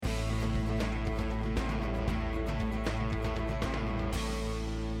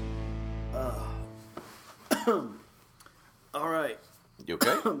All right. You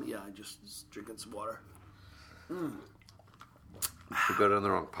okay? Yeah, I just drinking some water. You go down the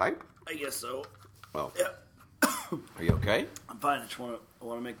wrong pipe? I guess so. Well, Yeah. are you okay? I'm fine. I want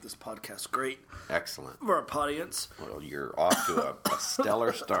to make this podcast great Excellent. for our audience. Well, you're off to a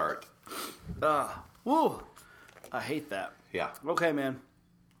stellar start. Woo! I hate that. Yeah. Okay, man.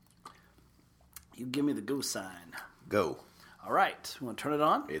 You give me the go sign. Go. All right. You want to turn it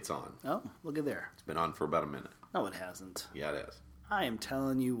on? It's on. Oh, look at there. It's been on for about a minute. No, it hasn't. Yeah, it is. I am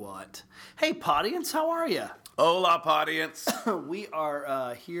telling you what. Hey, audience, how are you? Hola, audience. We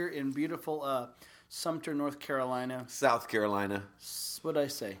are here in beautiful Sumter, North Carolina. South Carolina. What did I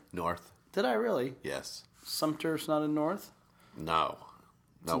say? North. Did I really? Yes. Sumter's not in North? No.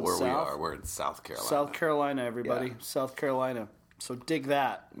 No, in where we South? are, we're in South Carolina. South Carolina, everybody. Yeah. South Carolina. So dig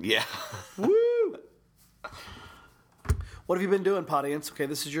that. Yeah. Woo! What have you been doing, audience? Okay,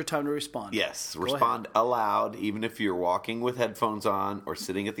 this is your time to respond. Yes, Go respond aloud, even if you're walking with headphones on or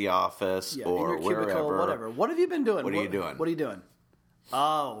sitting at the office Yeah, or in your cubicle, wherever. whatever. What have you been doing? What are you doing? What are you doing?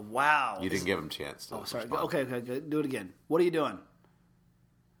 Oh, wow. You didn't give him a chance to Sorry. respond. Okay. Do it again. What are you doing?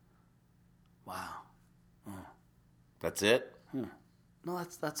 Wow. That's it? No,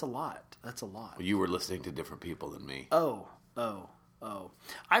 that's a lot. That's a lot. Well, you were listening to different people than me. Oh.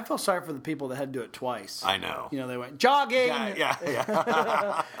 I feel sorry for the people that had to do it twice. I know. You know, they went jogging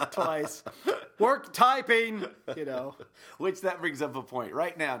Yeah. twice, work typing, you know. Which that brings up a point.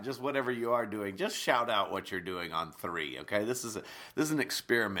 Right now, just whatever you are doing, just shout out what you're doing on 3, okay? This is an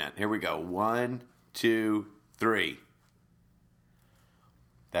experiment. Here we go. 1, 2, 3.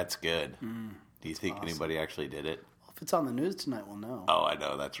 That's good. Do you think anybody actually did it? If it's on the news tonight, we'll know. Oh, I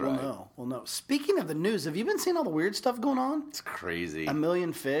know. That's right. We'll know. Speaking of the news, have you been seeing all the weird stuff going on? It's crazy. A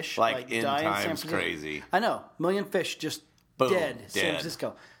million fish. Like end die in San times Francisco. crazy. I know. A million fish just Boom, dead in San dead.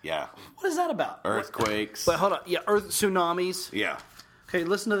 Francisco. Yeah. What is that about? Earthquakes. Wait, hold on. Yeah, tsunamis. Yeah. Okay,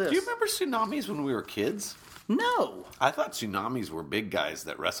 listen to this. Do you remember tsunamis when we were kids? No. I thought tsunamis were big guys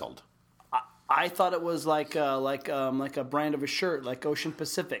that wrestled. I thought it was like a brand of a shirt, like Ocean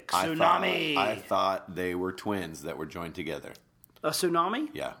Pacific. Tsunami. I thought they were twins that were joined together. A tsunami?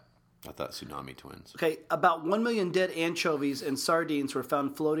 Yeah. I thought tsunami twins. Okay, about 1 million dead anchovies and sardines were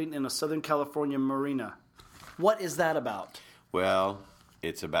found floating in a Southern California marina. What is that about? Well,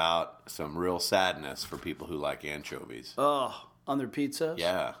 it's about some real sadness for people who like anchovies. Oh, on their pizza?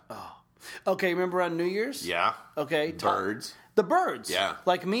 Yeah. Okay, remember on New Year's? Yeah. Okay. Birds. The birds. Yeah.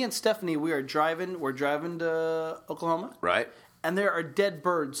 Like me and Stephanie, we're driving to Oklahoma. Right? And there are dead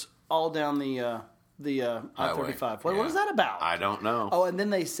birds all down the I-35. What is that about? I don't know. Oh, and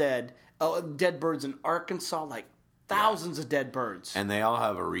then they said, dead birds in Arkansas, like thousands of dead birds. And they all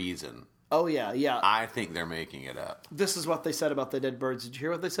have a reason. Oh, yeah. I think they're making it up. This is what they said about the dead birds. Did you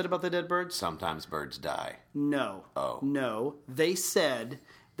hear what they said about the dead birds? Sometimes birds die. No. Oh. No. They said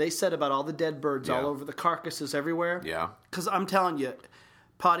about all the dead birds all over the carcasses everywhere. Yeah. Because I'm telling you,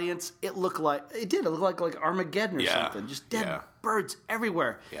 audience, it looked like Armageddon or something. Just dead birds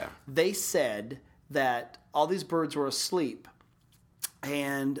everywhere. Yeah. They said that all these birds were asleep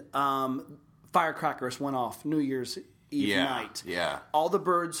and firecrackers went off New Year's Eve night. Yeah. All the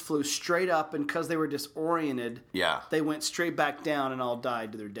birds flew straight up, and because they were disoriented, they went straight back down and all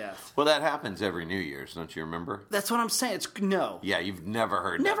died to their death. Well, that happens every New Year's, don't you remember? That's what I'm saying. No. Yeah, you've never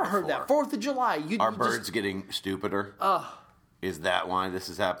heard Never that heard before. that. 4th of July. Are birds getting stupider? Is that why this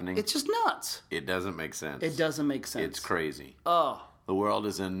is happening? It's just nuts. It doesn't make sense. It doesn't make sense. It's crazy. Oh. The world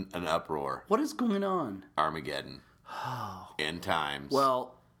is in an uproar. What is going on? Armageddon. End times.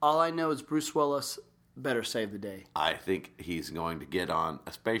 Well, all I know is Bruce Willis better save the day. I think he's going to get on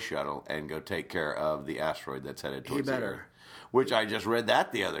a space shuttle and go take care of the asteroid that's headed towards the Earth. Which I just read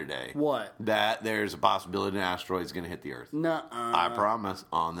that the other day. What? That there's a possibility an asteroid is going to hit the Earth. Nuh-uh. I promise,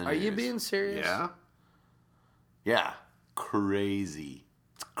 on the news. Are you being serious? Yeah. Yeah. Crazy.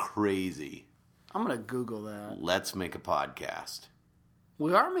 It's crazy. I'm going to Google that. Let's make a podcast.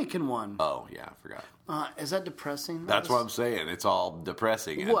 We are making one. Oh, yeah, I forgot. Is that depressing? That's what I'm saying. It's all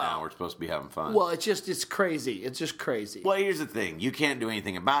depressing, and now we're supposed to be having fun. Well, it's crazy. It's just crazy. Well, here's the thing. You can't do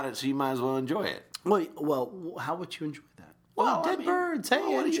anything about it, so you might as well enjoy it. Well, how would you enjoy that? Well, dead birds.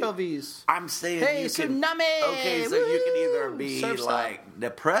 Hey, anchovies. I'm saying hey, you can... tsunami. Okay, so you can either be,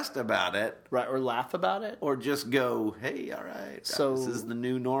 depressed about it. Right, or laugh about it. Or just go, hey, all right, so, this is the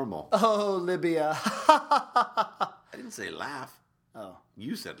new normal. Oh, Libya. I didn't say laugh. Oh.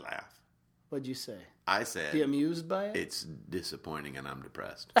 You said laugh. What'd you say? I said... Be amused by it? It's disappointing and I'm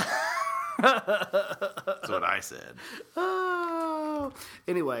depressed. That's what I said. Oh,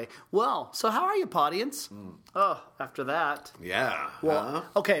 Anyway, well, so how are you, audience? Oh, after that. Yeah. Well,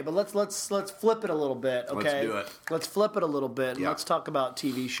 okay, but let's flip it a little bit. Okay, Let's do it. Let's flip it a little bit, and Yeah. let's talk about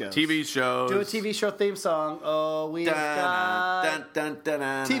TV shows. TV shows. Do a TV show theme song. Oh, we've got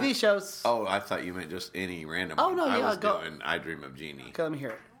TV shows. Oh, I thought you meant just any random Oh, one. no, I yeah, was go. doing I Dream of Jeannie. Okay, let me hear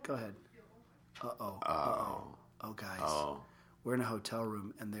it. Go ahead. Oh, guys. Oh. We're in a hotel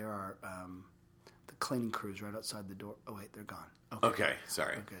room, and there are the cleaning crews right outside the door. Oh, wait, they're gone. Okay,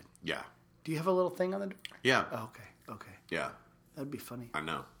 sorry. Oh, good. Yeah. Do you have a little thing on the door? Yeah. Oh, okay. Yeah. That'd be funny. I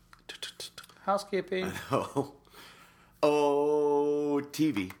know. Housekeeping. Oh. Oh,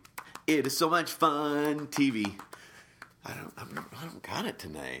 TV. It is so much fun, TV. I don't got it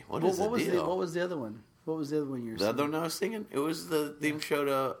today. What is the deal? What was the other one? What was the other one you were The singing? other one I was singing? It was the theme show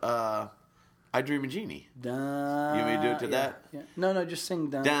to I Dream of Jeannie. You want me to do it to that? Yeah. No, just sing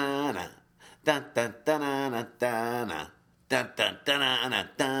Dun. Da-na, da-da-da-na-na, da-na, da-da-da-na-na,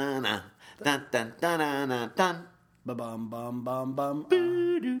 da-na, da-da-da-na-na-dun. Ba-bum, bum, bum, bum.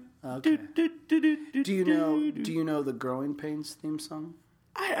 Okay. Do you know the Growing Pains theme song?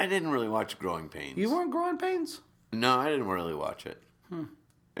 I didn't really watch Growing Pains. You weren't Growing Pains? No, I didn't really watch it.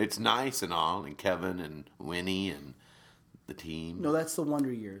 It's nice and all, and Kevin and Winnie and the team. No, that's the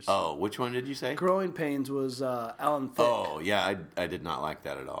Wonder Years. Oh, which one did you say? Growing Pains was Alan Thicke. Oh, yeah, I did not like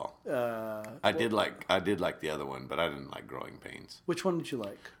that at all. I did like the other one, but I didn't like Growing Pains. Which one did you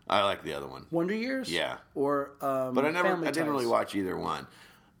like? I like the other one. Wonder Years? Yeah. Or But I Family didn't really Ties? watch either one.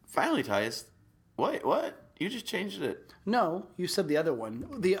 Family Ties. Wait, what? You just changed it. No, you said the other one.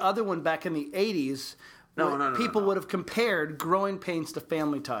 The other one back in the 80s, No, people no. would have compared Growing Pains to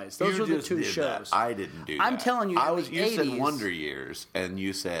Family Ties. Those You were the just two did shows. that. I didn't do that. I'm telling you, in the You said 80s Wonder Years, and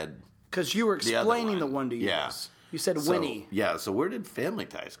you said because you were the other explaining the one. Wonder Years. Yeah. You said So, Winnie. Yeah, so where did Family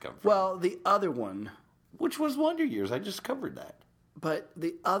Ties come from? Well, the other one, Which was Wonder Years? I just covered that. but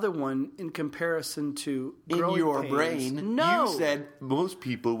the other one in comparison to Growing In your Pains, brain, no, you said most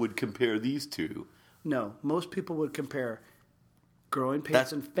people would compare these two. no. Most people would compare Growing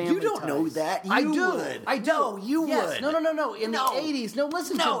Pains and Family You don't Ties. know that. I You do. would. I do. No, you yes. would. No. In No. the 80s. No,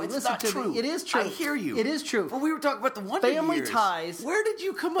 listen to No, me. it's Listen not to true. me. It is true. I hear you. It is true. But we were talking about the Wonder Family Years. Ties. Where did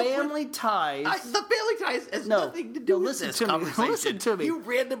you come up with Family Ties. the Family Ties has No. nothing to do No, with listen this to me. conversation. Listen to me. You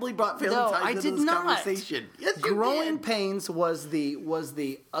randomly brought Family No, Ties I into did this not. conversation. Yes, you Growing did. Pains was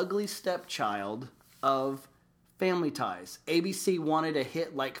the ugly stepchild of Family Ties. ABC wanted a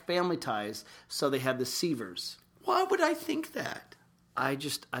hit like Family Ties, so they had the Seavers. Why would I think that? I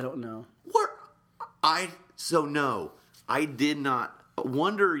don't know. No, I did not.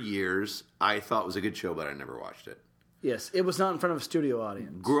 Wonder Years, I thought was a good show, but I never watched it. Yes, it was not in front of a studio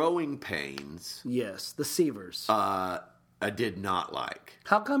audience. Growing Pains, Yes, the Seavers. I did not like.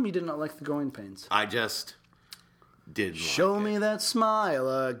 How come you did not like the Growing Pains? I just didn't Show like me it. that smile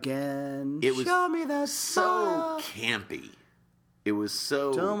again. It was Show me that so smile. campy. It was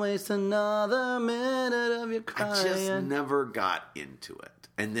so... Don't waste another minute of your crying. I just never got into it.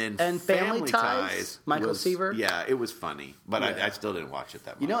 And then Family Ties? Michael was, Seaver? Yeah, it was funny, but Yeah. I still didn't watch it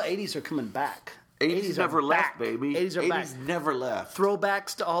that much. You know, 80s are coming back. 80s never are left, back. baby. 80s are back. never left.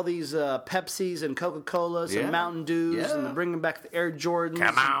 Throwbacks to all these Pepsis and Coca-Colas Yeah. and Mountain Dews, Yeah. and they're bringing back the Air Jordans.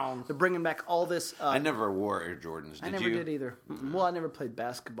 Come on. They're bringing back all this. I never wore Air Jordans. Did I never you? did either. Well, I never played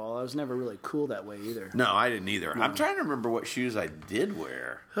basketball. I was never really cool that way either. No, I didn't either. I'm trying to remember what shoes I did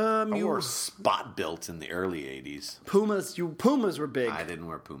wear. I you wore were- spot belts in the early 80s. Pumas were big. I didn't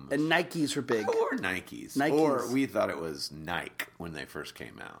wear Pumas. And Nikes were big. I wore Nikes. Nikes. Or we thought it was Nike when they first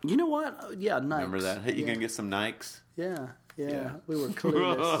came out. You know what? Yeah, Nikes. Remember that? Hey, you gonna get some Nikes? Yeah. Yeah. We were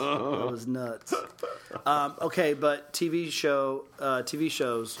clueless. It was nuts. Okay, but TV shows TV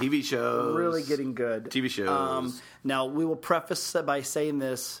shows. really getting good. TV shows. Now we will preface it by saying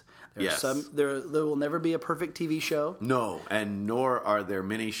this: Yes. there will never be a perfect TV show. No, and nor are there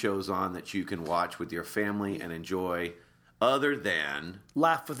many shows on that you can watch with your family and enjoy other than,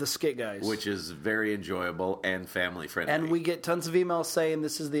 Laugh with the Skit Guys, which is very enjoyable and family friendly. and we get tons of emails saying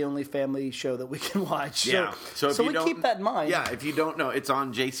this is the only family show that we can watch. Yeah. So if you we don't- keep that in mind. Yeah, if you don't know, it's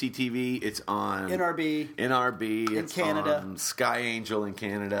on JCTV, it's on NRB. it's Canada. on Sky Angel in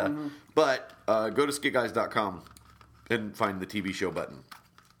Canada. But go to skitguys.com and find the TV show button.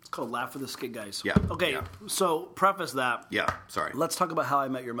 It's called Laugh with the Skit Guys. Yeah. Okay. Yeah. So preface that. Yeah, sorry. Let's talk about How I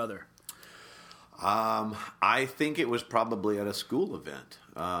Met Your Mother. I think it was probably at a school event.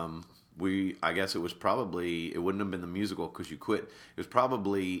 I guess it wouldn't have been the musical because you quit. It was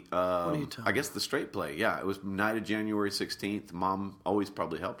probably, are you talking I guess the straight play. Yeah, it was night of January 16th. Mom always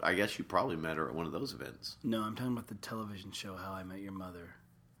probably helped. I guess you probably met her at one of those events. No, I'm talking about the television show How I Met Your Mother.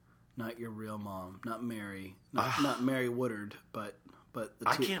 Not your real mom. Not Mary. Not Mary Woodard, but the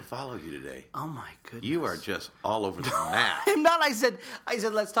I two. can't follow you today. Oh my goodness. You are just all over the map. I'm not. I said,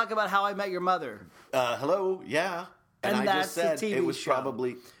 let's talk about How I Met Your Mother. Hello, yeah. And I that's just said the TV it was show.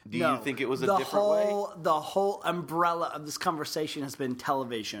 probably. Do you think it was a different way? The whole umbrella of this conversation has been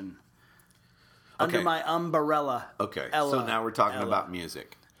television. Under Okay. my umbrella. Okay, Ella, so now we're talking Ella. about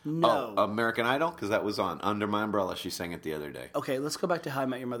music. No. Oh, American Idol? Because that was on Under My Umbrella. She sang it the other day. Okay, let's go back to How I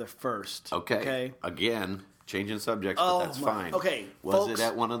Met Your Mother first. Okay. Again, changing subjects, but that's fine. Okay, Was folks, it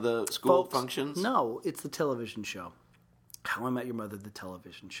at one of the school folks, functions? No, it's the television show. How I Met Your Mother, the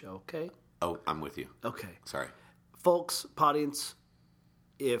television show, okay? Oh, I'm with you. Okay. Sorry. Folks, audience,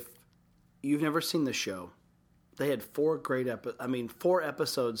 if you've never seen the show, they had 4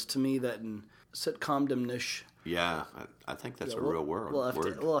 episodes to me that in sitcom-dom-ish. Yeah, I think that's a real word. We'll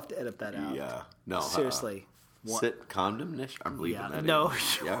have to edit that out. Yeah. No. Seriously. Sit condom-ish? I'm leaving that No, in.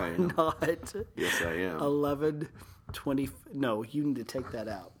 you're Yeah, I am. not. Yes, I am. 11, 20. No, you need to take that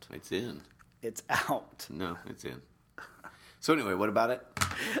out. It's in. It's out. No, it's in. So anyway, what about it?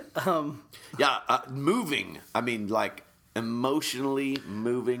 Moving. I mean, like, emotionally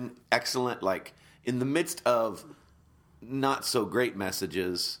moving, excellent. Like, in the midst of not so great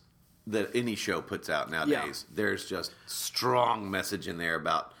messages that any show puts out nowadays, there's just strong message in there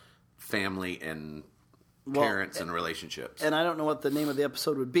about family and parents and relationships. And I don't know what the name of the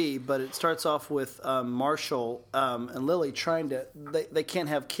episode would be, but it starts off with Marshall and Lily trying to. They can't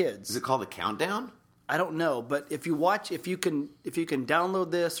have kids. Is it called The Countdown? I don't know, but if you can download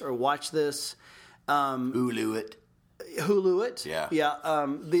this or watch this, Hulu it. Yeah.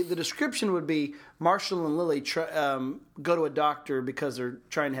 The description would be Marshall and Lily go to a doctor because they're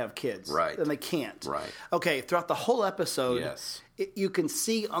trying to have kids, right? And they can't, right? Okay, throughout the whole episode, yes, you can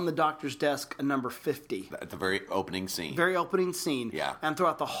see on the doctor's desk a number 50 at the very opening scene. Yeah, and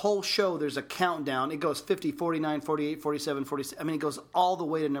throughout the whole show, there's a countdown. It goes 50, 49, 48, 47, 46. I mean, it goes all the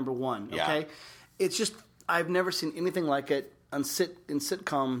way to number 1. Okay, yeah. It's just I've never seen anything like it in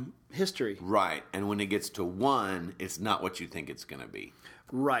sitcom history. Right, and when it gets to 1, it's not what you think it's going to be.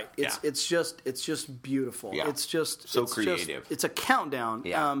 Right. It's just beautiful. Yeah. It's just so creative. It's a countdown.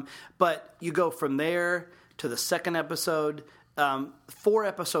 Yeah. But you go from there to the second episode. 4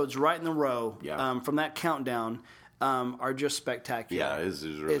 episodes right in a row. Yeah. From that countdown are just spectacular. Yeah, it's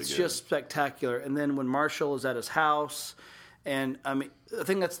really It's good. just spectacular. And then when Marshall is at his house, and I mean, I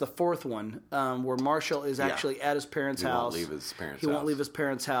think that's the 4th one where Marshall is actually at his parents' house. He won't leave his parents' He house. won't leave his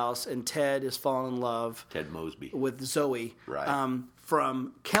parents' house, and Ted is falling in love. Ted Mosby. With Zoe. Right.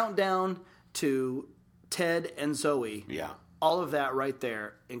 From Countdown to Ted and Zoe. Yeah. All of that right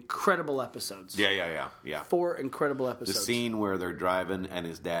there. Incredible episodes. Yeah. 4 incredible The episodes. scene where they're driving and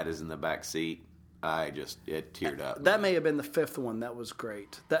his dad is in the back seat, it teared up. That may have been the 5th one. That was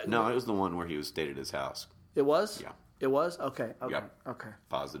great. No, it was the one where he was stayed at his house. It was? Yeah. It was? Okay. Yep. Okay.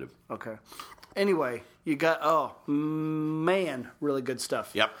 Positive. Okay. Anyway, you got, really good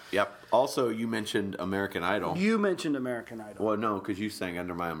stuff. Yep. Also, you mentioned American Idol. You mentioned American Idol. Well, no, because you sang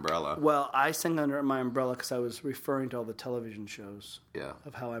Under My Umbrella. Well, I sang Under My Umbrella because I was referring to all the television shows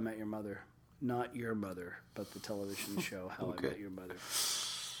of How I Met Your Mother. Not your mother, but the television show How I Met Your Mother.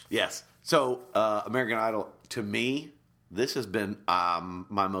 Yes. So, American Idol, to me, this has been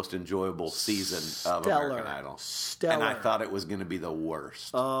my most enjoyable season of American Idol. Stellar. And I thought it was going to be the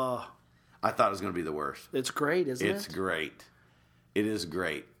worst. I thought it was going to be the worst. It's great, isn't it? It's great. It is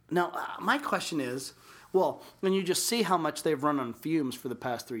great. Now, my question is, well, when you just see how much they've run on fumes for the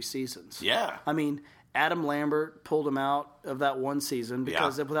past 3 seasons. Yeah. I mean, Adam Lambert pulled him out of that one season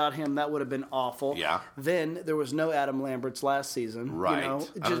because without him, that would have been awful. Yeah. Then there was no Adam Lambert's last season. Right. You know,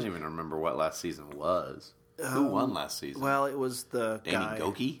 I don't even remember what last season was. Who won last season? Well, it was the Danny guy.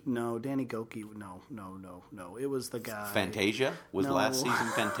 Gokey? No, Danny Gokey. No. It was the guy. Fantasia? Was No. last season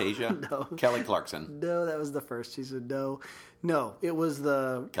Fantasia? No. Kelly Clarkson. No, that was the first season. No, it was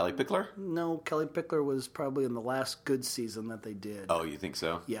the... Kelly Pickler? No, Kelly Pickler was probably in the last good season that they did. Oh, you think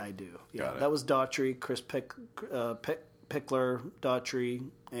so? Yeah, I do. Yeah, Got it. that was Daughtry, Chris Pickler, Daughtry,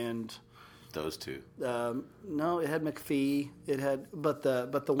 and... Those two. No, it had McPhee. It had, but the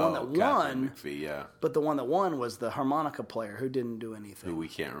one that Catherine won, McPhee, yeah. But the one that won was the harmonica player who didn't do anything. Who we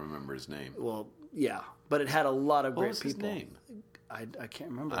can't remember his name. Well, yeah, but it had a lot of What great was people. his name? I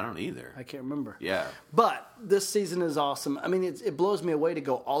can't remember. I don't either. I can't remember. Yeah. But this season is awesome. I mean, it blows me away to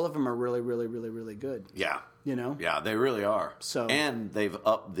go. All of them are really, really, really, really good. Yeah. You know? Yeah, they really are. So, and they've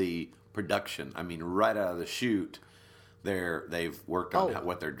upped the production. I mean, right out of the chute, they've worked on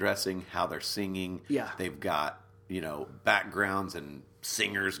what they're dressing, how they're singing. Yeah. They've got, backgrounds and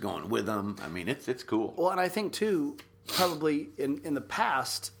singers going with them. I mean, it's cool. Well, and I think too, probably in the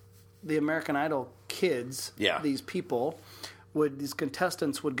past, the American Idol kids, these people, these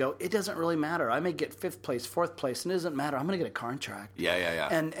contestants would go, it doesn't really matter. I may get 5th place, 4th place, and it doesn't matter. I'm going to get a contract. Yeah.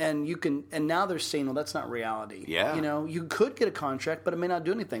 And you can, and now they're saying, well, that's not reality. Yeah. You know, you could get a contract, but it may not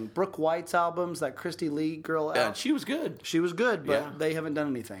do anything. Brooke White's albums, that Christy Lee girl. Yeah, she was good. She was good, but they haven't done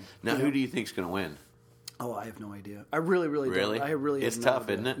anything. Now, who do you think's going to win? Oh, I have no idea. I really don't. I really It's have no tough,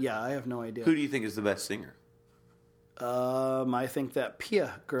 idea. isn't it? Yeah, I have no idea. Who do you think is the best singer? I think that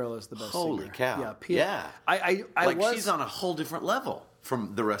Pia girl is the best singer. Holy cow. Yeah, Pia. Yeah. She's on a whole different level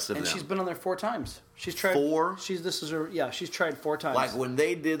from the rest of them. And she's been on there 4 times. She's tried 4? She's tried 4 times. Like when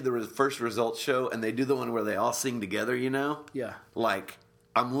they did the first results show and they do the one where they all sing together, you know? Yeah. Like,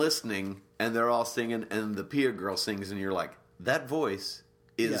 I'm listening and they're all singing and the Pia girl sings and you're like, that voice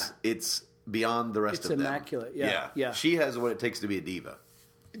is, it's beyond the rest of them. It's immaculate. Yeah. She has what it takes to be a diva.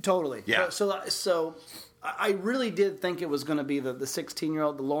 Totally. Yeah. So I really did think it was going to be the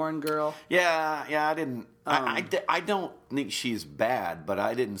 16-year-old, the Lauren girl. Yeah, I didn't. I don't think she's bad, but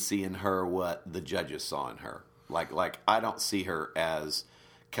I didn't see in her what the judges saw in her. Like I don't see her as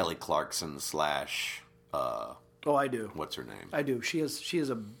Kelly Clarkson / Oh, I do. What's her name? I do. She has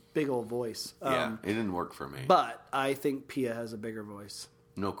a big old voice. Yeah, it didn't work for me. But I think Pia has a bigger voice.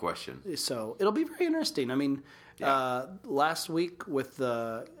 No question. So it'll be very interesting. I mean, last week with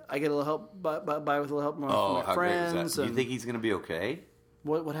I get a little help by with a little help from my friends. Great is that? Do you think he's going to be okay?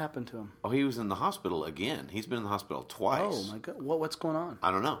 What happened to him? Oh, he was in the hospital again. He's been in the hospital twice. Oh my God! What's going on?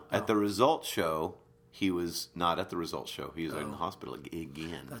 I don't know. At the results show, he was not at the results show. He was in the hospital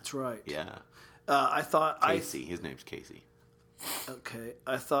again. That's right. Yeah. I thought Casey. His name's Casey. Okay.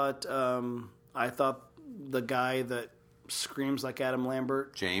 I thought the guy that screams like Adam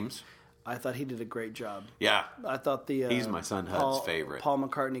Lambert, James. I thought he did a great job. Yeah. I thought he's my son Hud's favorite. Paul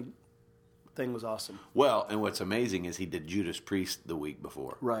McCartney thing was awesome. Well, and what's amazing is he did Judas Priest the week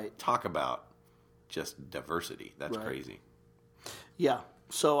before. Right. Talk about just diversity. That's crazy. Yeah.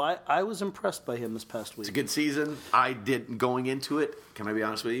 So I was impressed by him this past week. It's a good season. I did going into it. Can I be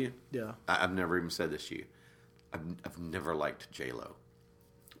honest with you? Yeah. I've never even said this to you. I've never liked J-Lo.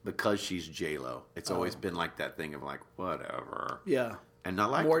 Because she's J-Lo. It's always been like that thing of like, whatever. Yeah. And I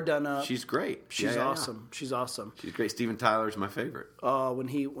like more her. done up. She's great. She's awesome. She's awesome. She's great. Steven Tyler's my favorite. When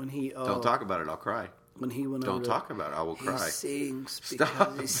he don't talk about it. I'll cry. When he went don't talk about it. I will cry. He sings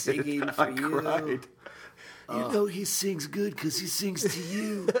because he's singing for you. Cried. You know he sings good because he sings to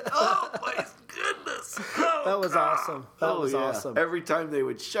you. Oh my goodness! Oh, that was awesome. That was awesome. Every time they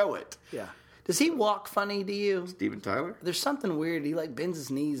would show it. Yeah. Does he walk funny to you? Steven Tyler? There's something weird. He like bends his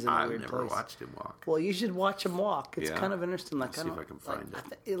knees in a weird place. I've never watched him walk. Well, you should watch him walk. It's kind of interesting. Like, see if I can find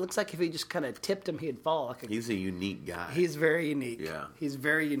it. It looks like if he just kind of tipped him, he'd fall. He's a unique guy. He's very unique. Yeah. He's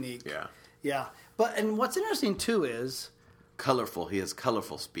very unique. Yeah. Yeah. And what's interesting too is colorful. He has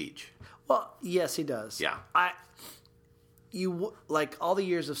colorful speech. Well, yes, he does. Yeah. You like all the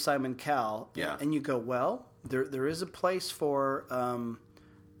years of Simon Cowell. Yeah. And you go, well, there is a place for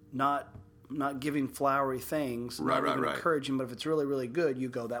not giving flowery things, not even encouraging, but if it's really, really good, you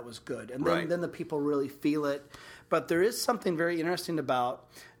go, that was good. And then the people really feel it. But there is something very interesting about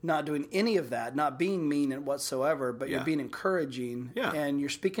not doing any of that, not being mean and whatsoever, but you're being encouraging. Yeah. And you're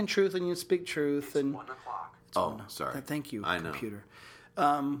speaking truth and you speak truth. It's 1 o'clock. Sorry. Thank you, I know. computer.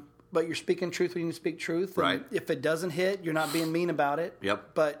 But you're speaking truth when you speak truth. And right. if it doesn't hit, you're not being mean about it.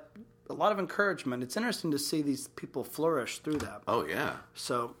 Yep. But a lot of encouragement. It's interesting to see these people flourish through that. Oh yeah.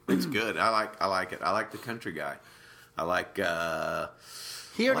 So it's good. I like it. I like the country guy. I like.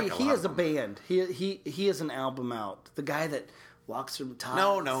 He has a band. He has an album out. The guy that walks through ties.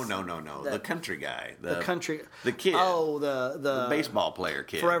 No. The country guy. The country. The kid. Oh, the baseball player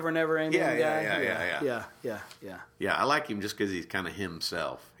kid. Forever Never Ending guy. Yeah. Yeah, I like him just because he's kind of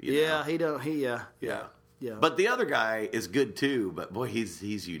himself. Yeah. But the other guy is good too. But boy,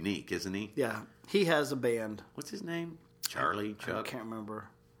 he's unique, isn't he? Yeah. He has a band. What's his name? Charlie? Chuck? I can't remember.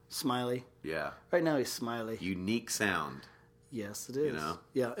 Smiley. Yeah. Right now he's Smiley. Unique sound. Yes, it is. You know?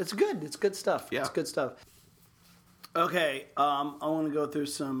 Yeah, it's good. It's good stuff. Yeah. It's good stuff. Okay, I want to go through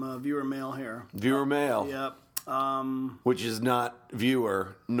some viewer mail here. Viewer mail. Yep. Which is not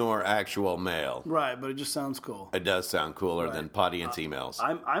viewer nor actual mail. Right, but it just sounds cool. It does sound cooler than Podience emails.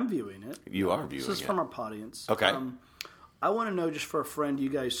 I'm viewing it. You are viewing it. This is from our Podience. Okay. I want to know, just for a friend, do you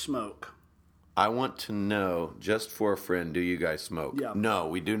guys smoke? I want to know, just for a friend, do you guys smoke? Yeah. No,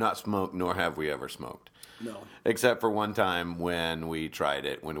 we do not smoke, nor have we ever smoked. No. Except for one time when we tried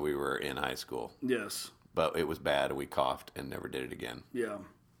it when we were in high school. Yes. But it was bad, and we coughed and never did it again. Yeah.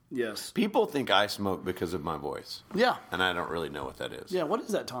 Yes. People think I smoke because of my voice. Yeah. And I don't really know what that is. Yeah, what is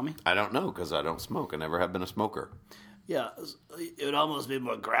that, Tommy? I don't know because I don't smoke. I never have been a smoker. Yeah, it would almost be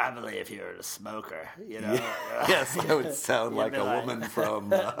more gravelly if you were a smoker, you know? Yeah. Yes, that would sound like a woman from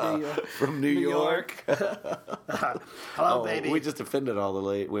New York. Hello, baby. We just offended all the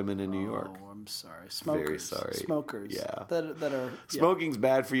late women in New York. Oh, I'm sorry. Smokers. Very sorry. Smokers. Yeah. That are... Smoking's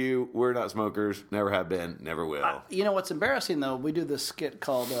bad for you. We're not smokers. Never have been. Never will. You know what's embarrassing, though? We do this skit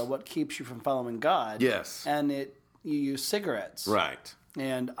called What Keeps You From Following God. Yes. And you use cigarettes. Right.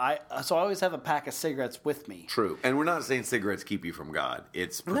 And I always have a pack of cigarettes with me. True. And we're not saying cigarettes keep you from God.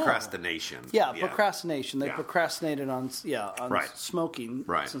 It's procrastination. No. Yeah, procrastination. They procrastinated on smoking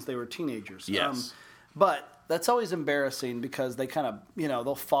since they were teenagers. Yes. But that's always embarrassing because they kind of,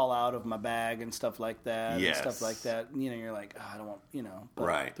 they'll fall out of my bag and stuff like that. Yes. And stuff like that. You're like, I don't want, But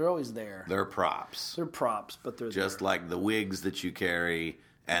right. They're always there. They're props. They're props, but they're just there. like the wigs that you carry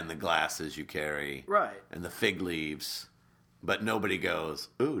and the glasses you carry. Right. And the fig leaves. But nobody goes,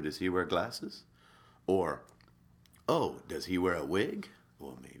 ooh, does he wear glasses? Or, oh, does he wear a wig?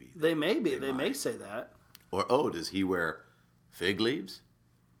 Well, maybe. They may say that. Or, oh, does he wear fig leaves?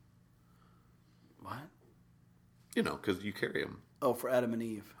 What? Because you carry them. Oh, for Adam and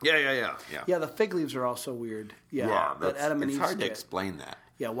Eve. Yeah. Yeah, the fig leaves are also weird. Yeah, that Adam and Eve. It's hard to explain that.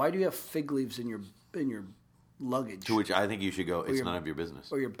 Yeah, why do you have fig leaves in your luggage? To which I think you should go, it's none of your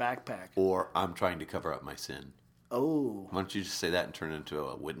business. Or your backpack. Or, I'm trying to cover up my sin. Oh. Why don't you just say that and turn it into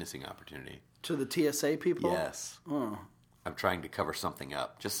a witnessing opportunity? To the TSA people? Yes. Oh. I'm trying to cover something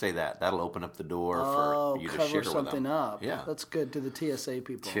up. Just say that. That'll open up the door for you to share with them. Cover something up. Yeah. That's good to the TSA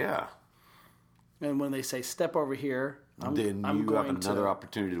people. Yeah. And when they say, step over here, then you have another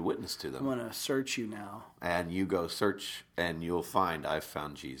opportunity to witness to them. I'm going to search you now. And you go search, and you'll find, I've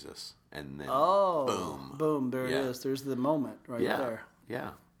found Jesus. And then, boom. Boom, there it is. There's the moment right there.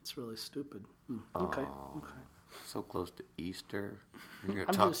 Yeah. It's really stupid. Okay. So close to Easter. You're going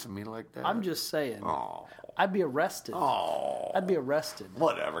to talk to me like that? I'm just saying. Oh. I'd be arrested. Oh. I'd be arrested.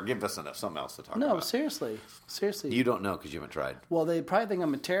 Whatever. Give us something else to talk about. No, seriously. You don't know because you haven't tried. Well, they probably think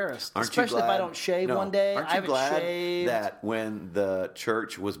I'm a terrorist. Aren't Especially you glad? If I don't shave one day. Aren't I you haven't glad shaved. that when the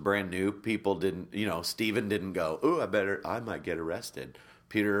church was brand new, people didn't, Stephen didn't go, ooh, I might get arrested.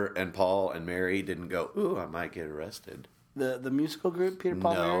 Peter and Paul and Mary didn't go, ooh, I might get arrested. The musical group, Peter,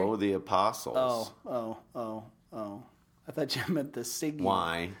 Paul, Mary? No, the apostles. Oh. I thought you meant the singing.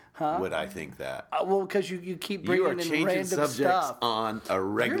 Why would I think that? Well, because you keep bringing in random subjects stuff on a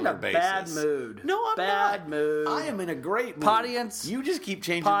regular basis. You're in a bad mood. No, I'm bad mood. I am in a great mood. Audience. You just keep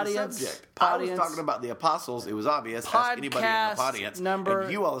changing the subject. I was talking about the apostles. It was obvious. Ask anybody in the audience.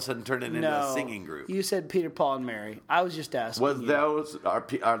 And you all of a sudden turned it into a singing group. You said Peter, Paul, and Mary. I was just asking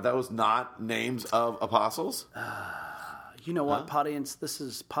Are those not names of apostles? You know what, Podience? This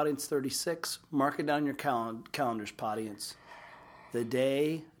is Podience 36. Mark it down your calendars, Podience. The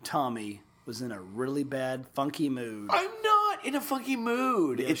day Tommy was in a really bad, funky mood. I'm not in a funky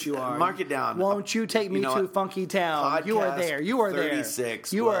mood. Yes, you are. Mark it down. Won't you take me to Funky Town? You are there. You are there.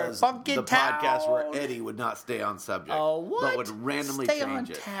 36 you are Funky the Town. podcast where Eddie would not stay on subject. Oh, what? But would randomly Stay change on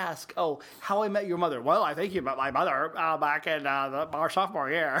it. task. Oh, How I Met Your Mother. Well, I think you met my mother back in our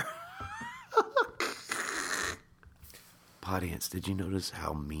sophomore year. Audience, did you notice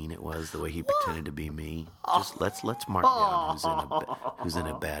how mean it was the way he pretended to be me? Just let's mark down who's in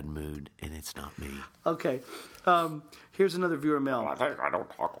a bad mood, and it's not me. Okay, here's another viewer mail. I think I don't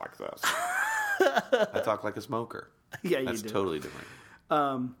talk like this. I talk like a smoker. Yeah, you do. That's totally different.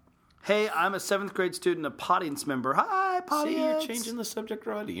 Hey, I'm a 7th grade student, a Podience member. Hi, Podience. See, you're changing the subject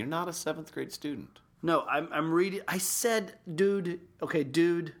already. You're not a 7th grade student. No, I'm reading. I said, dude. Okay,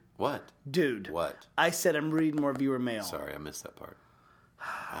 dude. What? Dude. What? I said I'm reading more viewer mail. Sorry, I missed that part.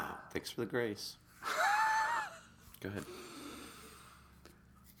 Thanks for the grace. Go ahead.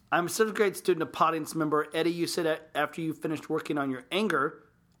 I'm a 7th grade student, a Podience member. Eddie, you said after you finished working on your anger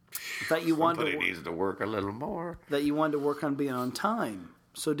that you wanted Somebody needs to work a little more. That you wanted to work on being on time.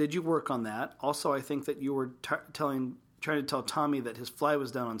 So did you work on that? Also, I think that you were trying to tell Tommy that his fly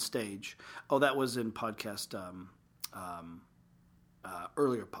was down on stage. Oh, that was in podcast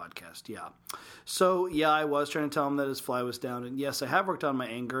earlier podcast, yeah. So, yeah, I was trying to tell him that his fly was down. And, yes, I have worked on my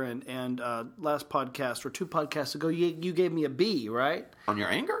anger. And last podcast, or 2 podcasts ago, you gave me a B, right? On your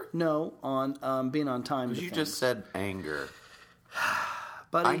anger? No, on being on time. Because you just said anger.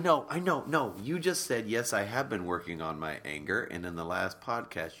 Buddy. I know. No, you just said, yes, I have been working on my anger. And in the last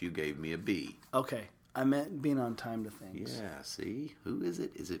podcast, you gave me a B. Okay. I meant being on time to things. Yeah, see? Who is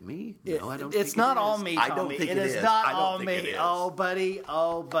it? Is it me? No, I don't think it's not all me, Tommy. I don't think it is. Not all me. It is. Oh, buddy.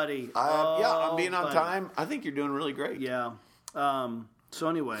 I'm being on time. I think you're doing really great. Yeah. So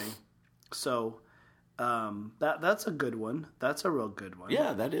anyway, That's a good one. That's a real good one.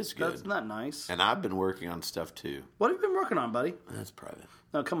 Yeah, that is good. That's not nice. And I've been working on stuff too. What have you been working on, buddy? That's private.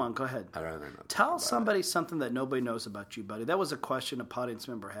 No, come on, go ahead. I'd rather not. Tell somebody something that nobody knows about you, buddy. That was a question a audience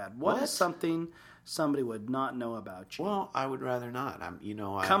member had. What is something somebody would not know about you? Well, I would rather not.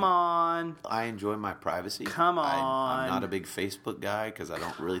 Come on. I enjoy my privacy. Come on. I'm not a big Facebook guy because I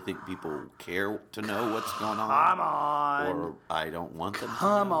don't really think people care to know what's going on. Come on. Or I don't want them to know.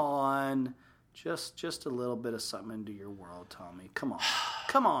 Come on. Just a little bit of something into your world, Tommy. Come on.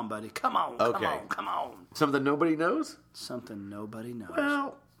 Come on, buddy. Come on. Okay. Come on. Something nobody knows? Something nobody knows.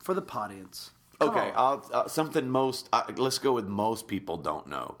 Well, for the audience. Okay, something let's go with most people don't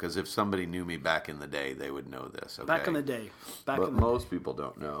know, because if somebody knew me back in the day, they would know this. Okay? Back in the day. But most people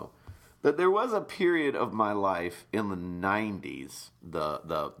don't know that there was a period of my life in the 90s,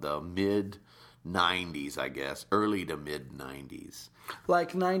 the mid 90s, I guess, early to mid 90s.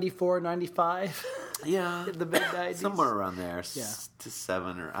 Like 94, 95? Yeah. The mid 90s? Somewhere around there. Yeah. To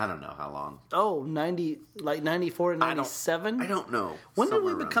 7 or I don't know how long. Oh, 90, like 94 to 97? I don't know. When did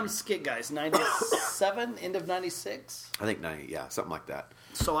we become Skit guys? 97? End of 96? I think 90, yeah, something like that.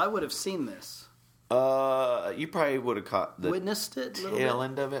 So I would have seen this. You probably would have caught the witnessed it a little tail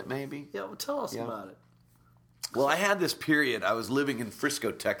end of it, maybe. Yeah, well, tell us about it. Well, I had this period. I was living in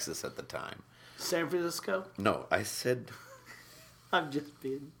Frisco, Texas at the time. San Francisco? No, I said... I'm just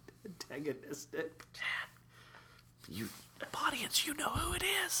being antagonistic. You, audience, you know who it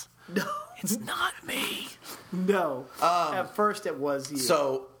is. No. It's not me. No. At first it was you.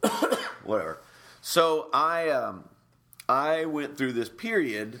 So, whatever. So, I went through this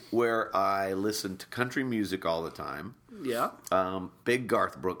period where I listened to country music all the time. Yeah. Big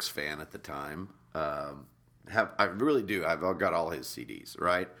Garth Brooks fan at the time. I really do. I've got all his CDs,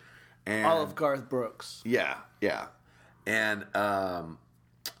 right? And all of Garth Brooks. Yeah. And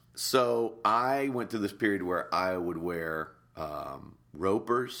so I went through this period where I would wear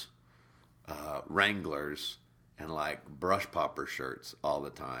ropers, Wranglers, and like brush popper shirts all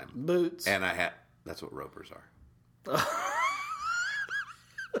the time. Boots. And that's what ropers are.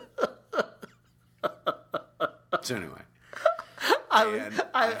 So anyway. I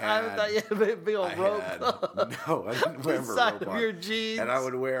thought you had a big old rope. No, I didn't remember inside rope of your jeans. And I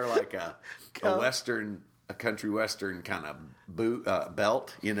would wear like a country western kind of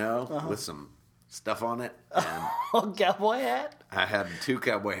belt, with some stuff on it. And cowboy hat? I had 2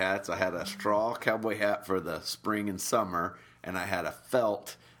 cowboy hats. I had a straw cowboy hat for the spring and summer, and I had a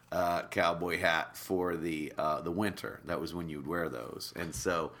felt cowboy hat for the winter. That was when you'd wear those. And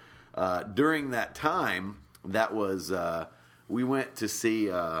so during that time, that was we went to see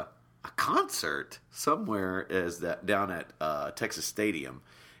a concert somewhere down at Texas Stadium.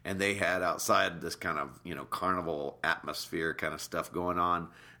 And they had outside this kind of, carnival atmosphere kind of stuff going on,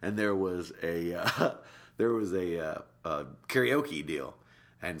 and there was a karaoke deal,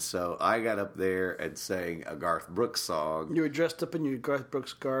 and so I got up there and sang a Garth Brooks song. You were dressed up in your Garth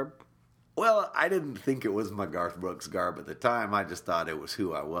Brooks garb? Well, I didn't think it was my Garth Brooks garb at the time. I just thought it was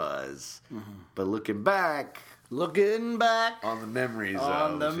who I was. Mm-hmm. But looking back on the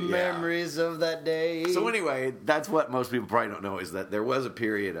memories of that day. So anyway, that's what most people probably don't know, is that there was a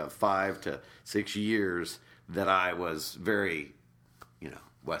period of 5 to 6 years that I was very,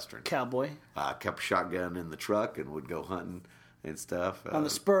 Western. Cowboy. Kept a shotgun in the truck and would go hunting and stuff. On the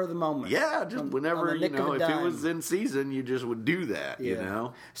spur of the moment. Yeah, just whenever, if it was in season, you just would do that,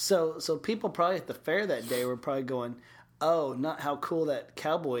 So people probably at the fair that day were probably going, oh, not how cool that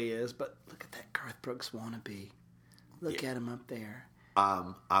cowboy is, but look at that Garth Brooks wannabe. Look at him up there.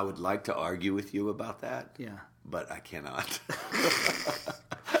 I would like to argue with you about that. Yeah. But I cannot.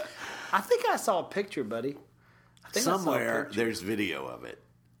 I think I saw a picture, buddy. Somewhere there's video of it,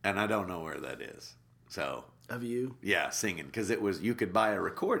 and I don't know where that is. So of you? Yeah, singing, because you could buy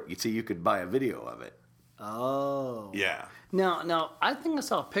you could buy a video of it. Oh. Yeah. Now I think I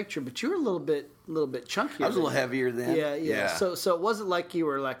saw a picture, but you were a little bit chunkier. I was a little heavier then. Yeah. So it wasn't like you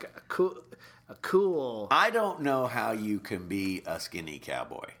were like a cool. I don't know how you can be a skinny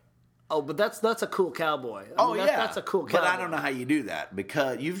cowboy. Oh, but that's a cool cowboy. That's a cool cowboy. But I don't know how you do that,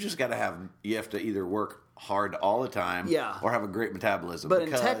 because you've just got to you have to either work hard all the time, or have a great metabolism. But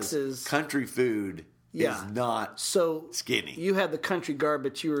in Texas, country food is not so skinny. You had the country garb,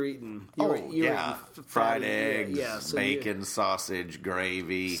 but you were eating. You were eating fried eggs, bacon, sausage,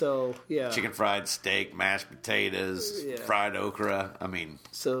 gravy. So chicken fried steak, mashed potatoes, fried okra. I mean,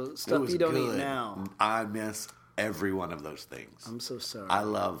 so stuff you don't eat now. I miss every one of those things. I'm so sorry. I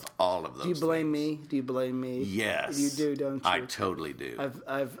love all of those. Do you blame me? Do you blame me? Yes, you do, don't you? I totally do.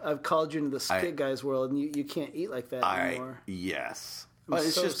 I've called you into the Skit guys world, and you can't eat like that anymore. Yes. Well,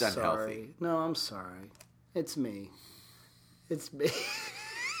 it's so just unhealthy. Sorry. No, I'm sorry. It's me. It's me.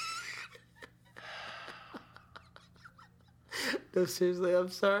 No, seriously, I'm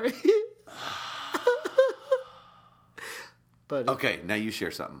sorry. But okay, now you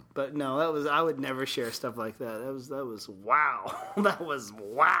share something. But no, I would never share stuff like that. That was wow. That was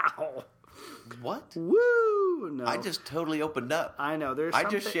wow. What? Woo! No, I just totally opened up. I know. I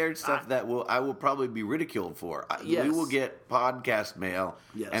just shared stuff that I will probably be ridiculed for. Yes. We will get podcast mail,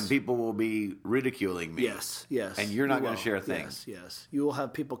 and people will be ridiculing me. Yes. And you're not going to share a thing. Yes. You will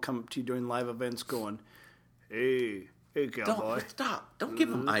have people come up to you during live events going, "Hey, cowboy." Stop. Don't give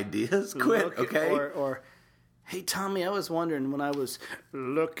them ideas. Quit, okay? Or hey, Tommy, I was wondering when I was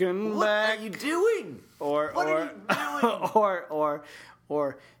looking back. What are you doing? What are you doing?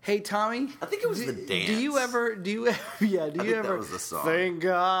 Or hey, Tommy, I think it was the dance. Do you ever that was the song. Thank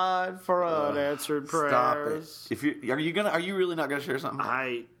God for unanswered prayers? Stop it. Are you really not gonna share something?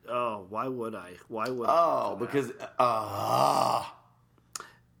 Why would I? Oh, because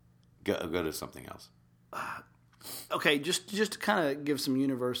go to something else. Okay, just to kind of give some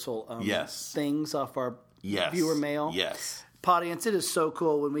universal things off our viewer mail. Yes. Audience, it is so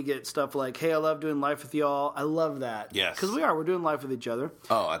cool when we get stuff like, hey, I love doing life with y'all. I love that. Yes. Because we're doing life with each other.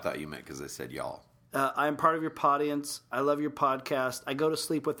 Oh, I thought you meant because I said y'all. I am part of your audience. I love your podcast. I go to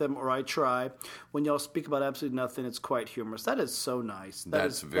sleep with them, or I try. When y'all speak about absolutely nothing, it's quite humorous. That is so nice.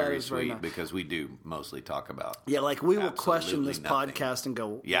 That's very sweet nice. Because we do mostly talk about like we will question this nothing. Podcast and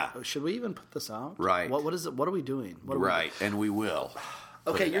go, should we even put this out? Right. What is it? What are we doing? And we will.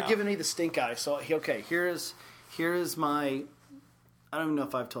 Okay, you're giving me the stink eye. So, here is my... I don't even know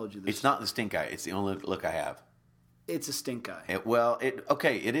if I've told you this. It's not the stink eye. It's the only look I have. It's a stink eye.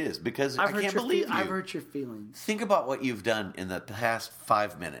 It is because I can't believe you. I've hurt your feelings. Think about what you've done in the past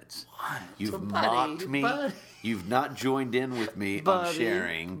 5 minutes. What? You've mocked me. Buddy. You've not joined in with me on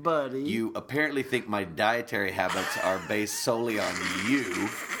sharing. Buddy. You apparently think my dietary habits are based solely on you.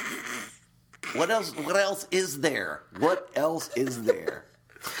 What else is there? What else is there?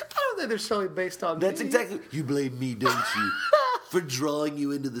 I don't think they're solely based on That's me. exactly... You blame me, don't you? For drawing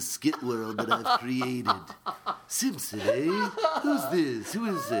you into the skit world that I've created. Simpson, eh? Who's this? Who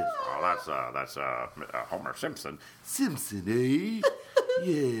is it? Oh, that's Homer Simpson. Simpson, eh?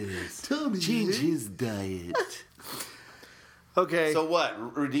 Yes. Tommy, change his diet. Okay. So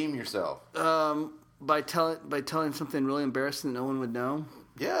what? Redeem yourself. By telling something really embarrassing that no one would know.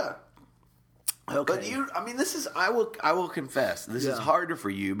 Yeah. Okay. But this is... I will confess, this is harder for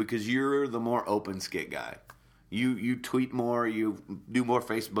you because you're the more open skit guy. You tweet more, you do more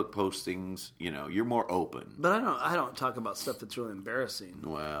Facebook postings, you're more open. But I don't talk about stuff that's really embarrassing.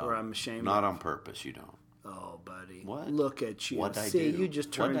 Well, or I'm ashamed not of. on purpose, you don't. Oh, buddy. What? Look at you. What'd I See, do? you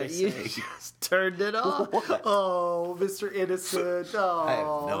just turned What'd it. I You say? just turned it off. What? Oh, Mr. Innocent. Oh, I have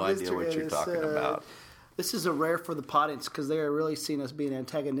no idea Mr. what you're talking about. This is a rare for the audience because they are really seeing us being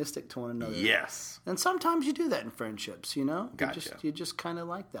antagonistic to one another. Yes. And sometimes you do that in friendships, Gotcha. You just kind of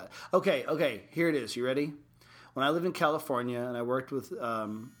like that. Okay, here it is. You ready? When I lived in California and I worked with,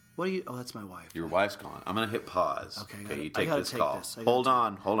 what do you, oh, that's my wife. Your wife's gone. I'm going to hit pause. Okay, you take this call. This. Hold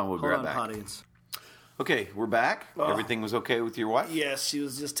on. We'll be right back. Audience. Okay, we're back. Everything was okay with your wife? Yes, she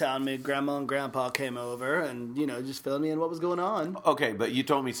was just telling me Grandma and Grandpa came over and, just filling me in what was going on. Okay, but you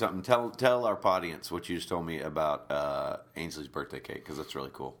told me something. Tell our audience what you just told me about Ainsley's birthday cake, because that's really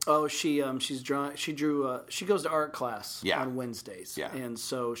cool. Oh, she goes to art class on Wednesdays. Yeah. And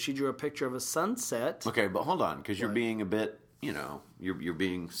so she drew a picture of a sunset. Okay, but hold on, because you're being a bit, you're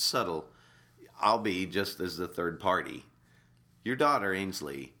being subtle. I'll be just as the third party. Your daughter,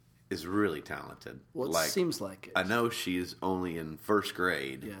 Ainsley, is really talented. Well, it seems like it. I know she's only in first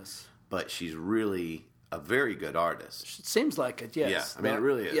grade. Yes. But she's really a very good artist. It seems like it, yes. Yeah, it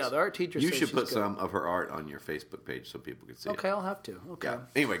really is. Yeah, the art teacher You says should put she's some of her art on your Facebook page so people can see it. Okay, I'll have to. Okay. Yeah.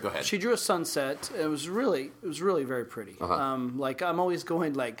 Anyway, go ahead. She drew a sunset. It was really very pretty. Uh-huh. I'm always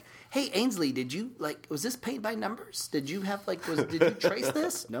going like, hey, Ainsley, did you, was this paint by numbers? Did you have, did you trace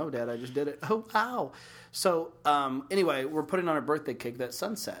this? No, Dad, I just did it. Oh, wow. So, anyway, we're putting on her birthday cake, that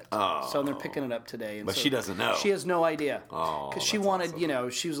sunset. Oh. So they're picking it up today. And But so she doesn't know. She has no idea. Oh, because she wanted,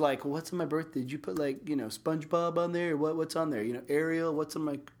 she was like, what's on my birthday? Did you put, SpongeBob on there? What's on there? Ariel, what's on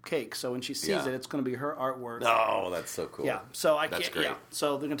my cake? So when she sees it, it's going to be her artwork. Oh, that's so cool. Yeah. So That's great. Yeah.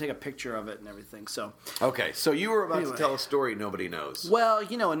 So they're going to take a picture of it and everything. So. Okay, so you were about to tell a story nobody knows. Well,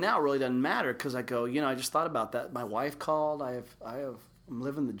 and now it really doesn't matter because I go, I just thought about that. My wife called. I'm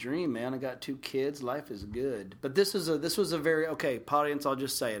living the dream, man. I got 2 kids. Life is good. But this was a very, audience, I'll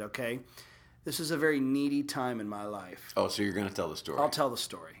just say it, okay? This is a very needy time in my life. Oh, so you're going to tell the story. I'll tell the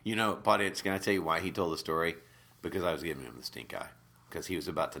story. Audience, can I tell you why he told the story? Because I was giving him the stink eye. because he was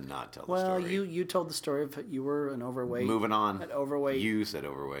about to not tell the Well, story. you told the story of you were an overweight. Moving on. An overweight. You said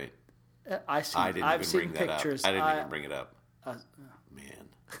overweight. I've seen pictures. I didn't even bring it up. Man.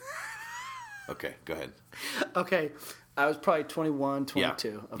 Okay, go ahead. Okay, I was probably 21, 22.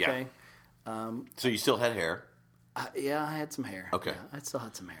 Yeah. Okay. Yeah. So you still had hair? Yeah, I had some hair. Okay. Yeah, I still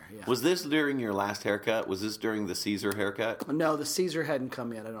had some hair, yeah. Was this during your last haircut? Was this during the Caesar haircut? No, the Caesar hadn't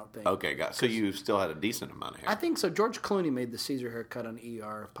come yet, I don't think. Okay, so you still had a decent amount of hair. I think so. George Clooney made the Caesar haircut on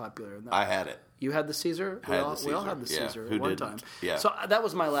ER popular. I had it. You had the Caesar? We all had the Caesar Who at one didn't? time. Yeah. So that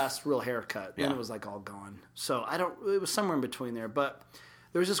was my last real haircut. Then Yeah. it was like all gone. So it was somewhere in between there. But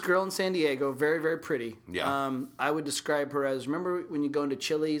there was this girl in San Diego, very, very pretty. Yeah. I would describe her as, remember when you go into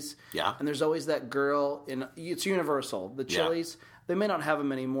Chili's? Yeah. And there's always that girl it's Universal, the Chili's. Yeah. They may not have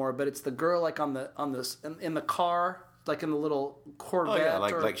them anymore, but it's the girl like in the car, like in the little Corvette. Oh, yeah,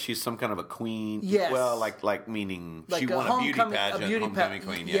 like she's some kind of a queen. Yes. Well, like meaning she won a beauty pageant, homecoming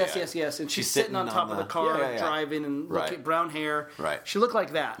queen. Yes. And she's sitting on top of the car, driving and looking brown hair. Right. She looked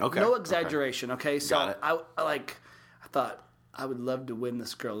like that. Okay. No exaggeration. Okay. So Got it. I thought I would love to win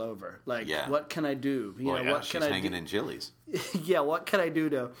this girl over. Like, what can I do? What she's hanging in Chili's. Yeah. What can I do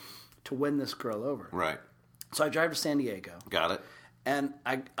to win this girl over? Right. So I drive to San Diego. Got it. And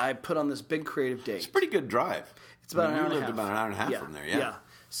I put on this big creative date. It's a pretty good drive. It's about an hour and a half. You lived about an hour and a half from there, yeah.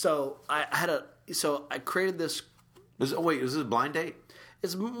 So I created this. Was this a blind date?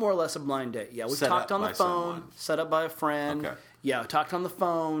 It's more or less a blind date. Yeah, we Set talked up on the by phone, someone. set up by a friend. Okay. Yeah, we talked on the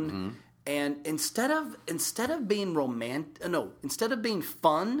phone, and instead of being instead of being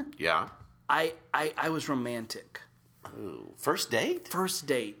fun, Yeah. I was romantic. Ooh. First date? First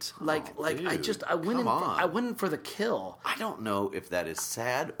date, like dude, I went in for the kill. I don't know if that is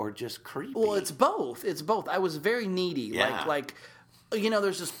sad or just creepy. Well, it's both. It's both. I was very needy. Yeah. Like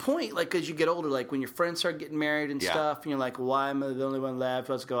there's this point, like, as you get older, like, when your friends start getting married and stuff, and you're like, why am I the only one left?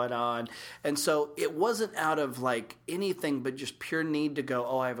 What's going on? And so it wasn't out of, like, anything but just pure need to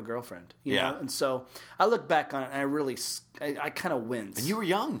go, I have a girlfriend. You know? And so I look back on it, and I kind of wince. And you were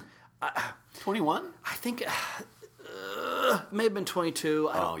young. 21? I think may have been 22.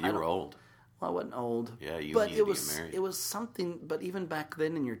 You were old. Well, I wasn't old. Yeah, you but needed to get married. It was something, but even back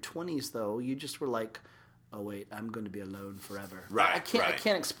then in your 20s, though, you just were like, oh, wait, I'm going to be alone forever. Right, I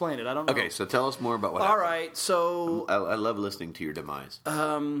can't explain it. I don't know. Okay, so tell us more about what happened. All right, so I love listening to your demise.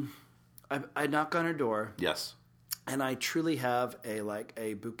 I knock on her door. Yes. And I truly have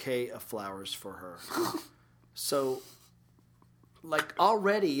a bouquet of flowers for her. So, like,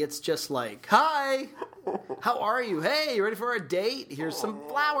 already it's just like, hi, how are you? Hey, you ready for a date? Here's some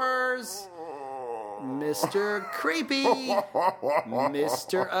flowers. Mr. Creepy,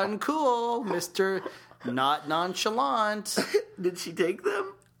 Mr. Uncool, Mr. Not Nonchalant. Did she take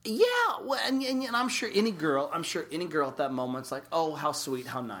them? Yeah, well, and I'm sure any girl at that moment's like, oh, how sweet,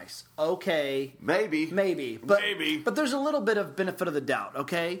 how nice. Okay, maybe, but there's a little bit of benefit of the doubt.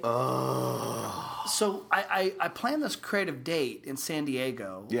 Okay. So I planned this creative date in San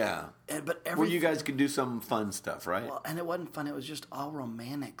Diego. Yeah. Where you guys could do some fun stuff, right? Well, and it wasn't fun. It was just all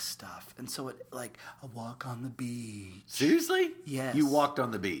romantic stuff. And so a walk on the beach. Seriously? Yes. You walked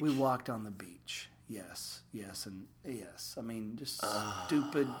on the beach. We walked on the beach. Yes. And yes. I mean, just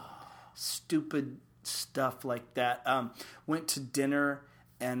stupid stuff like that. Went to dinner.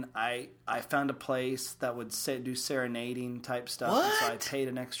 And I found a place that would do serenading type stuff. What? And so I paid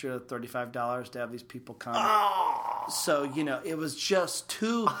an extra $35 to have these people come. Oh. So, it was just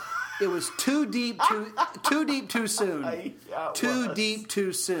too deep too soon. Too deep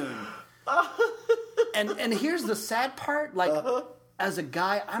too soon. And here's the sad part, as a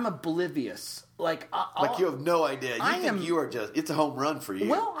guy, I'm oblivious. You have no idea. You are just, it's a home run for you.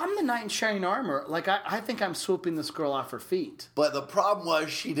 Well, I'm the knight in shining armor. I think I'm swooping this girl off her feet. But the problem was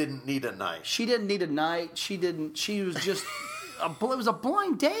she didn't need a knight. She didn't need a knight. She was just, it was a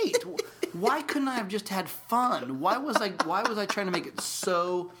blind date. Why couldn't I have just had fun? Why was I trying to make it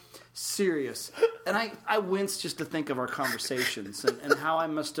so serious? And I wince just to think of our conversations and how I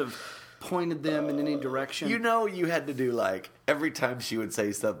must have pointed them in any direction. You had to do every time she would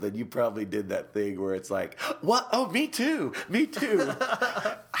say something, you probably did that thing where it's like, what? Oh, me too.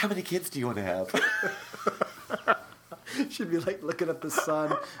 How many kids do you want to have? She'd be looking at the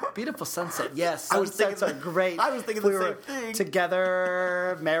sun. Beautiful sunset. Yes, sunsets are great. I was thinking the same thing.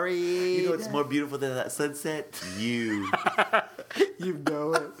 Together, married. You know what's more beautiful than that sunset? You. You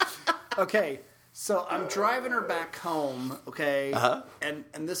know it. Okay. So I'm driving her back home, okay? Uh-huh. And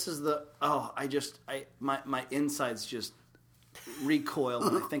this is my insides just recoil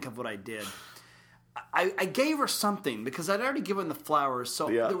when I think of what I did. I gave her something because I'd already given the flowers. So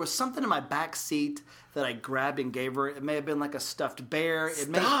there was something in my back seat that I grabbed and gave her. It may have been like a stuffed bear. It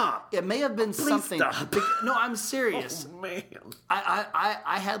may have been something. Stop. No, I'm serious. Oh, man.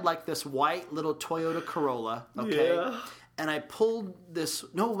 I had like this white little Toyota Corolla. Okay. Yeah. And I pulled this.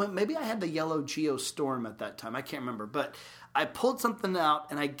 No, maybe I had the yellow Geo Storm at that time. I can't remember, but I pulled something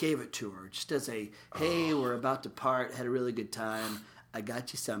out and I gave it to her just as a, hey, we're about to part. Had a really good time. I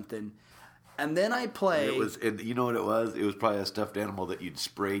got you something. And then I played. You know what it was? It was probably a stuffed animal that you'd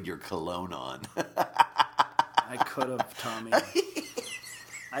sprayed your cologne on. I could have, Tommy.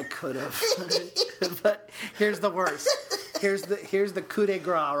 I could have. But here's the worst. Here's the coup de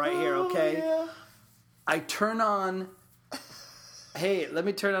grace right here, okay? Yeah. I turn on. Hey, let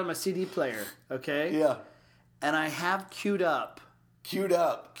me turn on my CD player, okay? Yeah. And I have queued up. Queued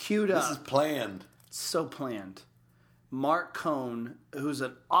up. This is planned. So planned. Mark Cohn, who's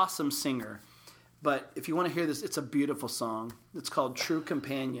an awesome singer. But if you want to hear this, it's a beautiful song. It's called True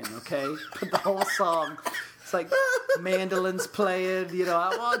Companion, okay? But the whole song, it's like mandolins playing,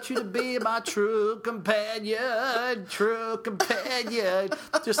 I want you to be my true companion.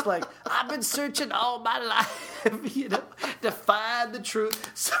 Just like, I've been searching all my life, to find the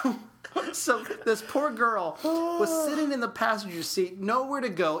truth. So this poor girl was sitting in the passenger seat, nowhere to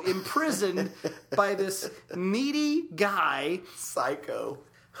go, imprisoned by this needy guy. Psycho.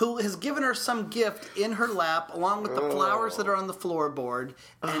 Who has given her some gift in her lap, along with the flowers that are on the floorboard,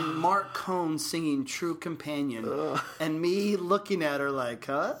 and Mark Cohn singing True Companion, and me looking at her like,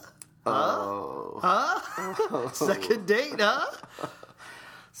 huh? Second date, huh?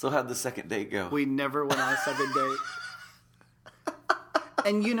 So how'd the second date go? We never went on a second date.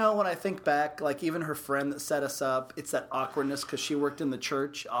 And when I think back, like even her friend that set us up, it's that awkwardness because she worked in the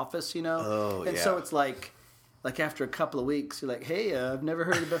church office, Oh, and so it's like after a couple of weeks, you're like, hey, I've never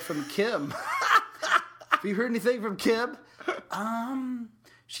heard about from Kim. Have you heard anything from Kim?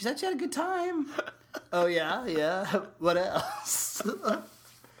 She said she had a good time. Oh, yeah. What else?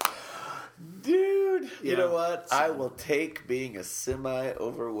 Dude, you know what? I will take being a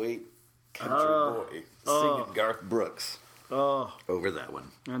semi-overweight country boy singing Garth Brooks over that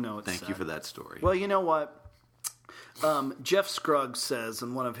one. I know it's Thank sad. you for that story. Well, you know what? Jeff Scruggs says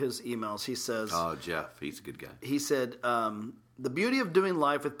in one of his emails, he says... Oh, Jeff, he's a good guy. He said, the beauty of doing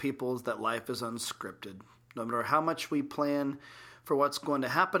life with people is that life is unscripted. No matter how much we plan for what's going to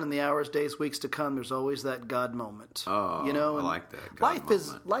happen in the hours, days, weeks to come, there's always that God moment. Oh, I like that. Life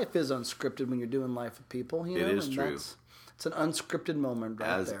is unscripted when you're doing life with people. It is true. It's an unscripted moment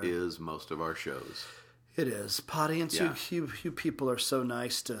right there. As is most of our shows. It is. Audience, Yeah. you people are so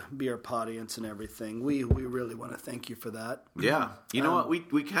nice to be our audience and everything. We really want to thank you for that. Yeah. You know what?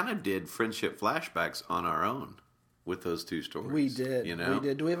 We kind of did friendship flashbacks on our own with those two stories. We did. We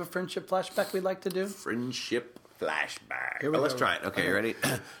did. Do we have a friendship flashback we'd like to do? Friendship flashback. Here we go. Let's try it. Okay, you ready?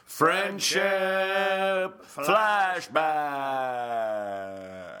 Friendship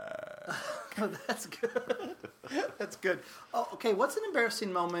flashback. Oh, that's good. That's good. Oh, okay. What's an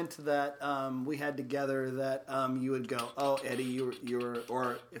embarrassing moment that we had together that you would go, oh, Eddie, you were,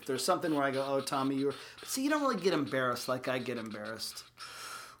 or if there's something where I go, oh, Tommy, you were. See, you don't really get embarrassed like I get embarrassed.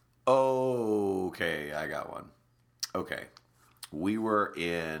 Okay, I got one. Okay. We were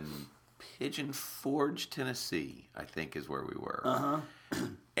in Pigeon Forge, Tennessee, I think is where we were. Uh-huh.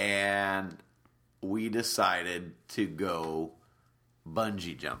 And we decided to go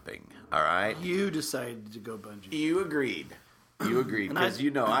bungee jumping, all right? You decided to go bungee. You agreed. Because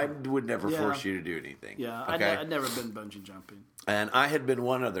I would never force you to do anything. Yeah, okay? I'd never been bungee jumping. And I had been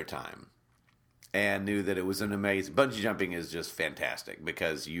one other time and knew that it was an amazing... Bungee jumping is just fantastic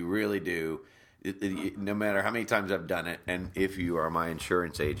because you really do... no matter how many times I've done it, and if you are my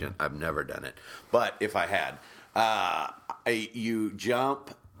insurance agent, I've never done it. But if I had, you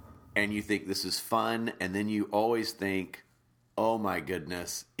jump and you think this is fun, and then you always think, oh my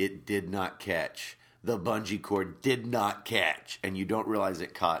goodness, it did not catch. The bungee cord did not catch, and you don't realize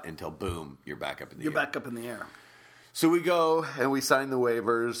it caught until boom, you're back up in the air. You're back up in the air. So we go and we sign the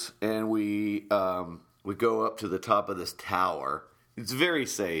waivers, and we go up to the top of this tower. It's very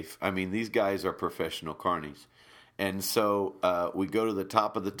safe. I mean, these guys are professional carnies. And so we go to the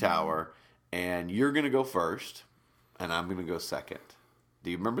top of the tower, and you're going to go first, and I'm going to go second. Do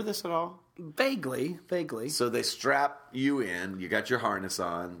you remember this at all? Vaguely. So they strap you in. You got your harness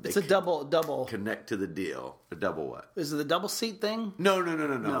on. It's a double. Connect to the deal. A double what? Is it the double seat thing? No.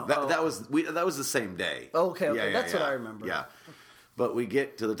 That was the same day. Okay. Yeah, That's what I remember. Yeah. But we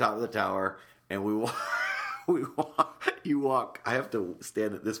get to the top of the tower, and we You walk. I have to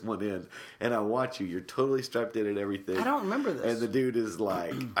stand at this one end, and I watch you. You're totally strapped in and everything. I don't remember this. And the dude is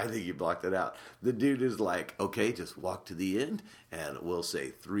like, I think you blocked it out. The dude is like, okay, just walk to the end, and we'll say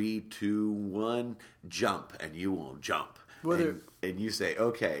 3, 2, 1, jump, and you won't jump. And you say,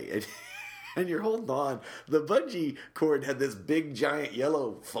 okay. And you're holding on. The bungee cord had this big, giant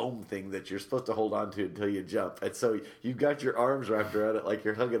yellow foam thing that you're supposed to hold on to until you jump. And so you've got your arms wrapped around it like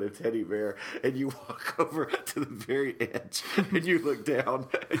you're hugging a teddy bear. And you walk over to the very edge. And you look down.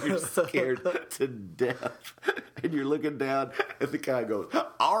 And you're scared to death. And you're looking down. And the guy goes,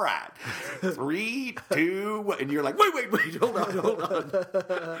 all right. 3, 2, 1. And you're like, wait. Hold on.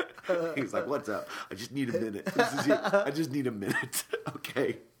 He's like, what's up? I just need a minute. This is it. I just need a minute.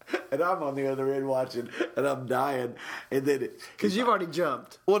 Okay. And I'm on the other end watching, and I'm dying. And then because you've already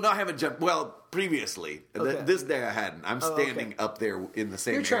jumped. Well, no, I haven't jumped. Well, previously, this day I hadn't. I'm standing up there in the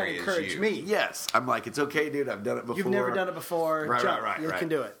same area as you. You're trying to encourage me. Yes, I'm like, it's okay, dude. I've done it before. You've never done it before. Right. You can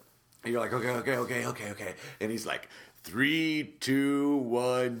do it. And you're like, okay. And he's like, 3, 2,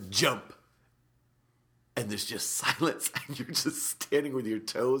 1, jump. And there's just silence, and you're just standing with your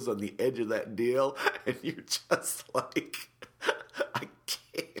toes on the edge of that deal, and you're just like, I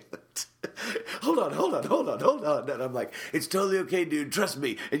can't. Hold on. And I'm like, it's totally okay, dude. Trust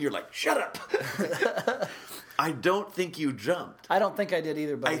me. And you're like, shut up. I don't think you jumped. I don't think I did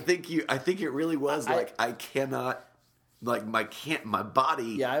either, buddy. I think it really was I cannot. Like my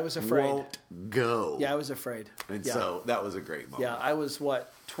body. Yeah, I was afraid. Won't go. Yeah, I was afraid. And so that was a great moment. Yeah, I was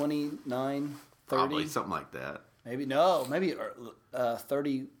 29, 30? Probably something like that. Maybe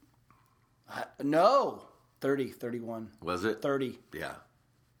 30. No, 30, 31. Was it 30? Yeah.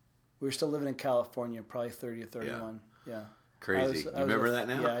 We were still living in California, probably 30 or 31. Yeah. Crazy. You remember that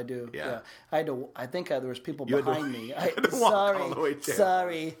now? Yeah, I do. Yeah. I had to. I think there was people behind me. Sorry.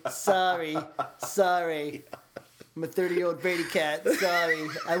 I'm a 30-year-old Brady cat. Sorry.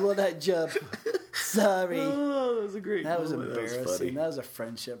 I will not jump. Sorry. Oh, that was a great That was moment. embarrassing. That was a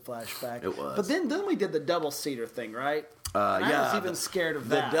friendship flashback. It was. But then we did the double-seater thing, right? I was even scared of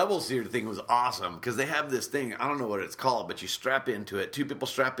that. The double-seater thing was awesome because they have this thing. I don't know what it's called, but you strap into it. 2 people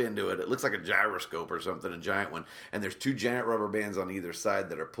strap into it. It looks like a gyroscope or something, a giant one. And there's 2 giant rubber bands on either side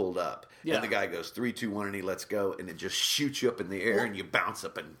that are pulled up. Yeah. And the guy goes 3, 2, 1, and he lets go, and it just shoots you up in the air, and you bounce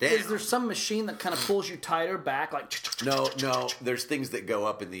up and down. Is there some machine that kind of pulls you tighter back, like? No. There's things that go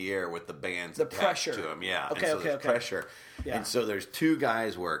up in the air with the bands attached pressure to them. Yeah. Okay. Pressure. Yeah. And so there's 2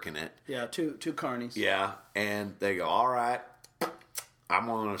 guys working it. Yeah, two carnies. Yeah, and they go, all right. I'm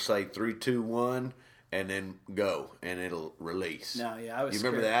going to say 3, 2, 1, and then go, and it'll release. No, yeah, I was. You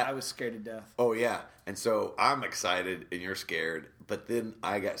remember that? I was scared to death. Oh yeah, and so I'm excited, and you're scared, but then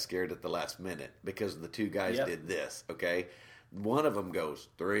I got scared at the last minute because the 2 guys did this. Okay, one of them goes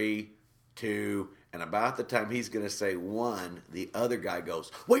 3, 2, and about the time he's going to say 1, the other guy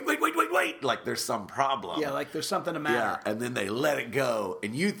goes, wait, like there's some problem. Yeah, like there's something the matter. Yeah, and then they let it go,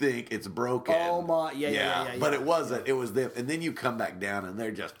 and you think it's broken. Oh my, yeah. But it wasn't. It was them. And then you come back down, and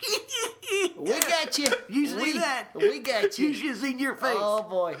they're just, we got you. You see that? We got you. You should have seen your face. Oh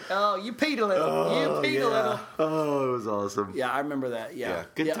boy. Oh, you peed a little. A little. Oh, it was awesome. Yeah, I remember that. Yeah.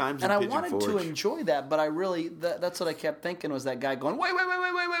 Good times. And I wanted to enjoy that, but I really that's what I kept thinking was that guy going, wait.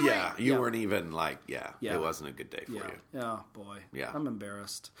 Yeah, you weren't even like, it wasn't a good day for you. Oh boy. Yeah. I'm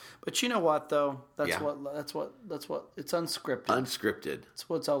embarrassed. But you know what though? That's what it's unscripted. Unscripted. That's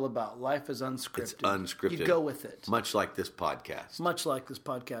what it's all about. Life is unscripted. It's unscripted. You go with it. Much like this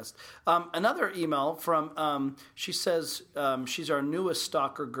podcast. Another email from she says she's our newest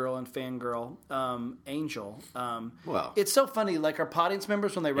stalker girl and fangirl, Angel. Well, it's so funny. Like our audience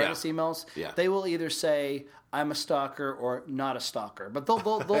members, when they write us emails, they will either say I'm a stalker or not a stalker, but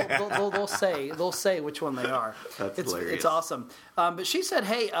they'll say which one they are. That's hilarious. It's awesome. But she said,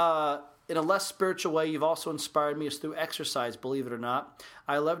 hey. In a less spiritual way, you've also inspired me is through exercise, believe it or not.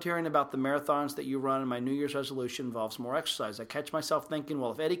 I loved hearing about the marathons that you run, and my New Year's resolution involves more exercise. I catch myself thinking,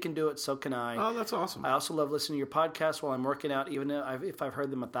 well, if Eddie can do it, so can I. Oh, that's awesome. I also love listening to your podcast while I'm working out, even if I've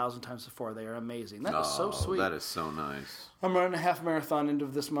heard them 1,000 times before. They are amazing. That is so sweet. That is so nice. I'm running a half marathon into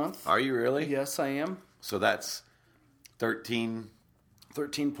this month. Are you really? Yes, I am. So that's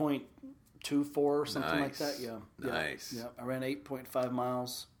 13.24 or something like that. Yeah. Nice. Yeah. I ran 8.5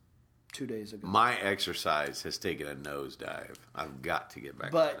 miles 2 days ago. My exercise has taken a nosedive. I've got to get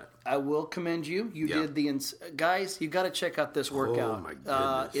back on it. But I will commend you. You did guys, you got to check out this workout. Oh, my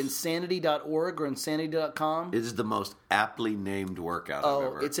goodness. Insanity.org or insanity.com. It is the most aptly named workout I've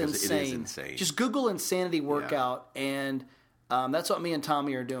ever. It's insane. It is insane. Just Google Insanity workout, and that's what me and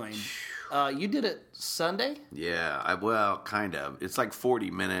Tommy are doing. You did it Sunday? Yeah. Kind of. It's like 40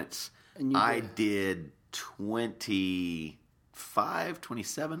 minutes. And I did 25,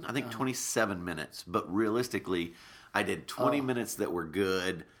 27, I think 27 minutes. But realistically, I did 20 minutes that were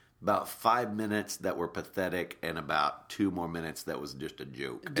good, about 5 minutes that were pathetic, and about 2 more minutes that was just a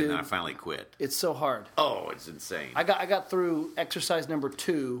joke. Dude, and then I finally quit. It's so hard. Oh, it's insane. I got through exercise number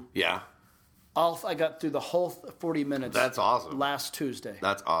 2. Yeah. I got through the whole 40 minutes. That's awesome. Last Tuesday.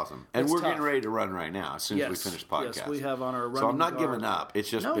 That's awesome. And we're getting ready to run right now as soon as we finish podcast. Yes, we have on our running So I'm not guard. giving up. It's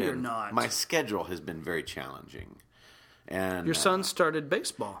just you're not. My schedule has been very challenging. And your son started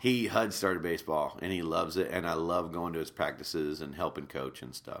baseball. Hud started baseball, and he loves it. And I love going to his practices and helping coach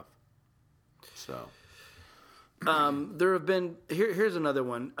and stuff. So, there have been here's another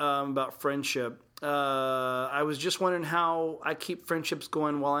one about friendship. I was just wondering how I keep friendships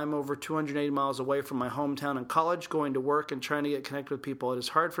going while I'm over 280 miles away from my hometown in college, going to work and trying to get connected with people. It is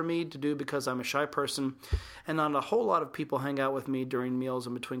hard for me to do because I'm a shy person, and not a whole lot of people hang out with me during meals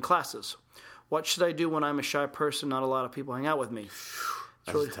and between classes. What should I do when I'm a shy person? Not a lot of people hang out with me.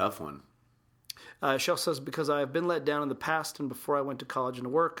 That's really a tough one. Shell says, because I have been let down in the past and before I went to college and to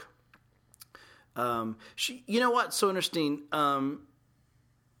work. You know what's so interesting?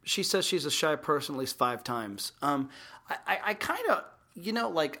 She says she's a shy person at least 5 times. I kind of,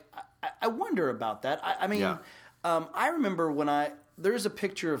 I wonder about that. I mean, I remember when there's a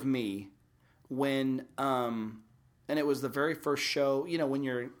picture of me when, and it was the very first show. You know, when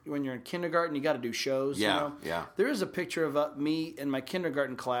you're in kindergarten, you got to do shows. Yeah, you know? yeah. There is a picture of me in my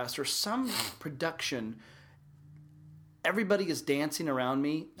kindergarten class or some production. Everybody is dancing around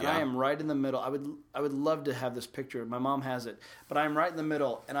me, and I am right in the middle. I would love to have this picture. My mom has it, but I am right in the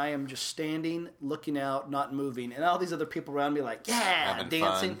middle, and I am just standing, looking out, not moving, and all these other people around me like, having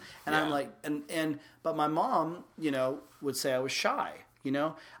dancing, fun. And I'm like, but my mom, would say I was shy.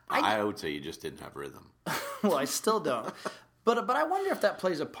 I would say you just didn't have rhythm. Well, I still don't. But I wonder if that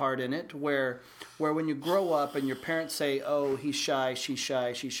plays a part in it, where when you grow up and your parents say, "Oh, he's shy, she's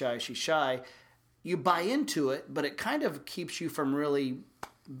shy, she's shy, she's shy," you buy into it, but it kind of keeps you from really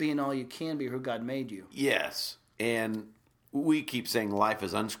being all you can be, who God made you. Yes, and we keep saying life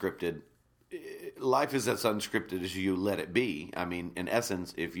is unscripted. Life is as unscripted as you let it be. I mean, in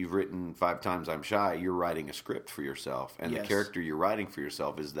essence, if you've written 5 times I'm shy, you're writing a script for yourself. And the character you're writing for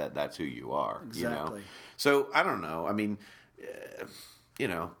yourself is that's who you are. Exactly. So, I don't know. I mean,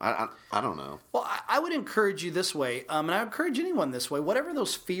 I don't know. Well, I would encourage you this way, and I encourage anyone this way. Whatever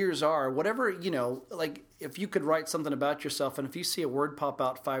those fears are, whatever, like if you could write something about yourself, and if you see a word pop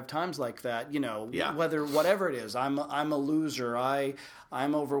out 5 times like that, whatever it is, I'm a loser,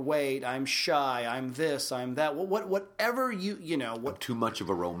 I'm overweight, I'm shy, I'm this, I'm that. Whatever I'm too much of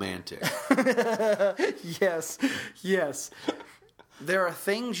a romantic. Yes. There are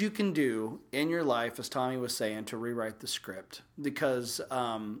things you can do in your life, as Tommy was saying, to rewrite the script. Because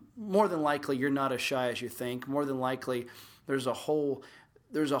more than likely, you're not as shy as you think. More than likely, there's a whole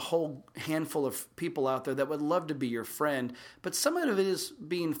handful of people out there that would love to be your friend. But some of it is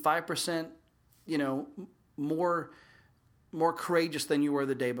being 5%, more courageous than you were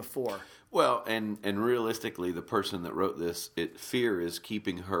the day before. Well, and realistically, the person that wrote this, fear is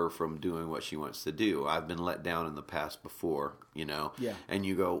keeping her from doing what she wants to do. I've been let down in the past before, Yeah. And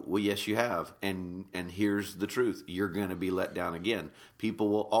you go, well, yes, you have. And here's the truth. You're going to be let down again. People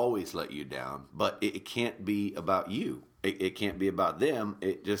will always let you down, but it can't be about you. It can't be about them.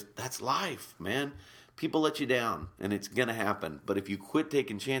 That's life, man. People let you down, and it's going to happen. But if you quit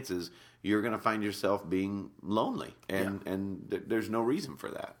taking chances, you're going to find yourself being lonely, and there's no reason for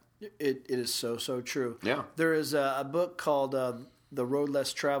that. It is so true. Yeah. There is a book called The Road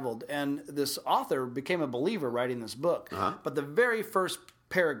Less Traveled, and this author became a believer writing this book. Uh-huh. But the very first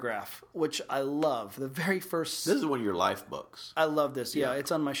paragraph, which I love, This is one of your life books. I love this. Yeah,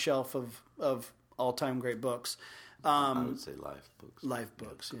 it's on my shelf of all-time great books. I would say life books. Life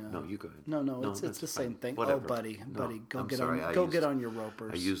books, yeah. No, you go ahead. No, it's the same thing. Whatever. Oh, buddy, go get on your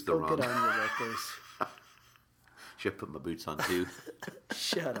ropers. I used the wrong. Go get on your ropers. Should I put my boots on too?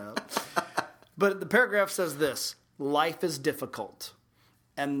 Shut up. But the paragraph says this: life is difficult.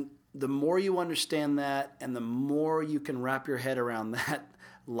 And the more you understand that and the more you can wrap your head around that,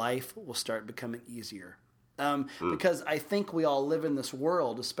 life will start becoming easier. Because I think we all live in this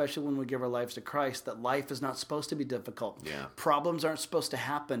world, especially when we give our lives to Christ, that life is not supposed to be difficult. Yeah. Problems aren't supposed to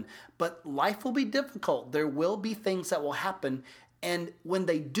happen. But life will be difficult. There will be things that will happen. And when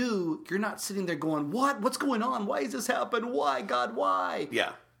they do, you're not sitting there going, what? What's going on? Why has this happened? Why, God, why?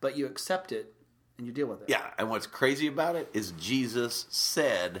 Yeah. But you accept it and you deal with it. Yeah, and what's crazy about it is Jesus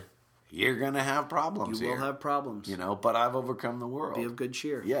said you're going to have problems You will have problems. But I've overcome the world. Be of good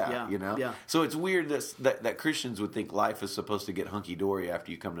cheer. Yeah. Yeah. So it's weird that Christians would think life is supposed to get hunky-dory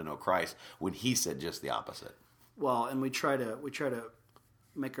after you come to know Christ when he said just the opposite. Well, and we try to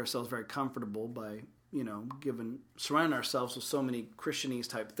make ourselves very comfortable by, surrounding ourselves with so many Christianese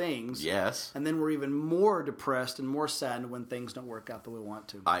type things. Yes. And then we're even more depressed and more saddened when things don't work out the way we want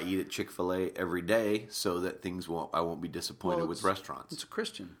to. I eat at Chick-fil-A every day so that I won't be disappointed with restaurants. It's a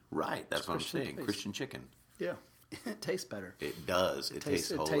Christian. Right. That's what I'm saying. Taste. Christian chicken. Yeah. It tastes better. It does. It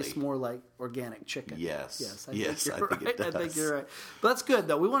tastes holy. It tastes more like organic chicken. Yes. I think it does. I think you're right. But that's good,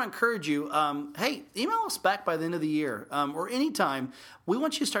 though. We want to encourage you. Hey, email us back by the end of the year or anytime. We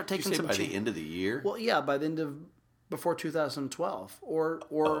want you to start taking some by the end of the year? Well, yeah, by the end of before 2012,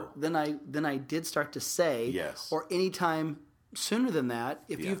 then I did start to say yes, or anytime sooner than that.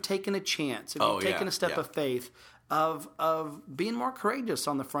 If you've taken a chance, if you've taken a step of faith. Of being more courageous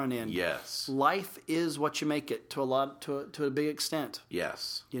on the front end. Yes. Life is what you make it to a big extent.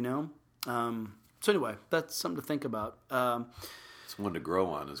 Yes. So anyway, that's something to think about. It's one to grow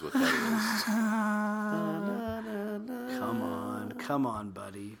on is what that is. Come on,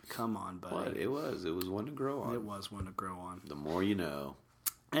 buddy. What? It was one to grow on. It was one to grow on. The more you know.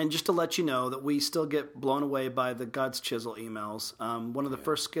 And just to let you know that we still get blown away by the God's Chisel emails. One of the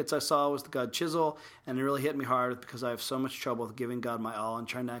first skits I saw was the God Chisel, and it really hit me hard because I have so much trouble with giving God my all and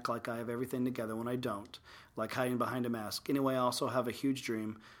trying to act like I have everything together when I don't, like hiding behind a mask. Anyway, I also have a huge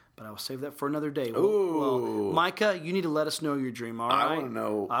dream, but I will save that for another day. Well, Micah, you need to let us know your dream, all right? I want to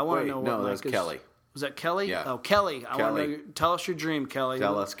know. I want to know what no, that's Kelly. Was that Kelly? Yeah. Oh, Kelly. I want to know. Tell us your dream, Kelly.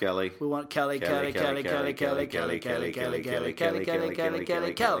 Tell us, Kelly. We want Kelly. Does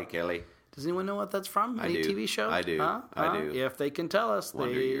anyone know what that's from? Any TV show? I do. I do. If they can tell us.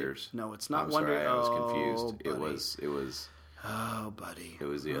 Wonder Years. No, it's not I'm Wonder Years. I was confused. Buddy. It was. Oh, buddy. It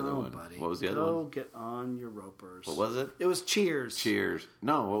was the other one. Buddy. What was the other one? Go get on your ropers. What was it? It was Cheers. Cheers.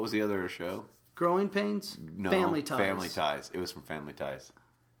 No, what was the other show? Growing Pains? No. Family Ties. Family Ties. It was from Family Ties.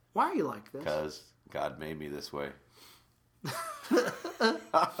 Why are you like this? Because God made me this way. Do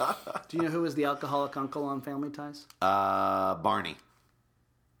you know who was the alcoholic uncle on Family Ties? Barney.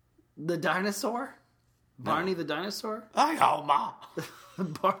 The dinosaur? Barney the dinosaur? Ma.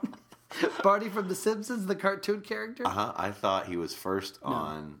 Barney from The Simpsons, the cartoon character? Uh-huh. I thought he was first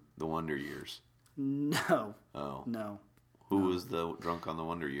on The Wonder Years. No. Oh. No. Who was the drunk on The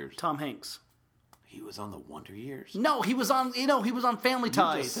Wonder Years? Tom Hanks. He was on The Wonder Years? No, he was on Family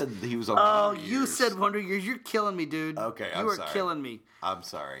Ties. You just said he was on Wonder Years. You said Wonder Years. You're killing me, dude. Okay, I'm sorry. You are killing me. I'm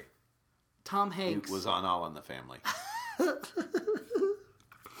sorry. Tom Hanks. He was on All in the Family.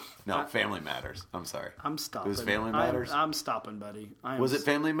 No, Family Matters. I'm sorry. I'm stopping. It was Family Matters? I'm stopping, buddy. Was it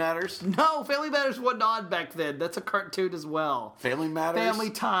Family Matters? No, Family Matters wasn't on back then. That's a cartoon as well. Family Matters? Family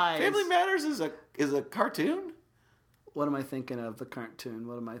Ties. Family Matters is a cartoon? What am I thinking of, the cartoon?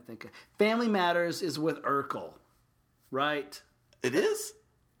 What am I thinking? Family Matters is with Urkel, right? It is?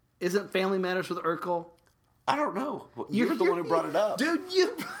 Isn't Family Matters with Urkel? I don't know. You're the one who brought it up. Dude,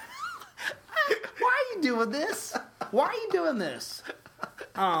 why are you doing this? Why are you doing this?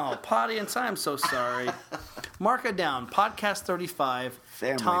 Oh, audience, I'm so sorry. Mark it down. Podcast 35.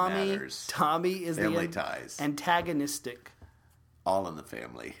 Family Matters. Tommy is Family the Ties. Antagonistic. All in the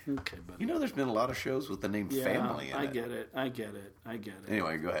Family. Okay, buddy. There's been a lot of shows with the name Family in it. I get it.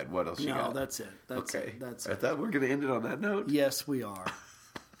 Anyway, go ahead. What else you got? No, that's it. That's it. I thought we were going to end it on that note. Yes, we are.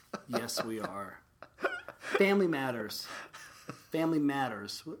 Family Matters. Family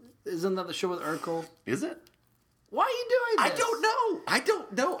Matters. Isn't that the show with Urkel? Is it? Why are you doing this? I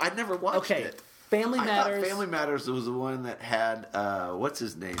don't know. I never watched it. Family Matters. I thought Family Matters was the one that had what's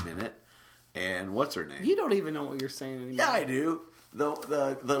his name in it, and what's her name? You don't even know what you're saying anymore. Yeah, I do.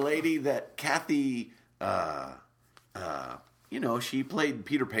 The lady that Kathy, she played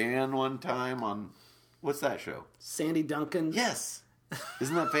Peter Pan one time on what's that show? Sandy Duncan. Yes.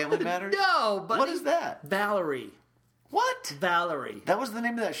 Isn't that Family Matters? No, but what is that? Valerie. What? Valerie. That was the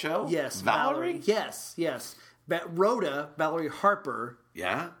name of that show? Yes. Valerie? Yes. Rhoda, Valerie Harper.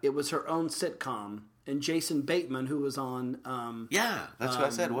 Yeah. It was her own sitcom. And Jason Bateman, who was on... yeah, that's what I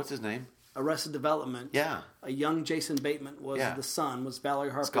said. What's his name? Arrested Development. Yeah. A young Jason Bateman was the son, was Valerie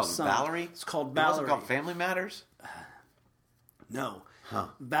Harper's son. It's called Valerie? It's called Valerie. It wasn't called Family Matters? No. Huh.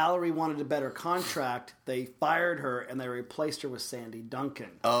 Valerie wanted a better contract. They fired her, and they replaced her with Sandy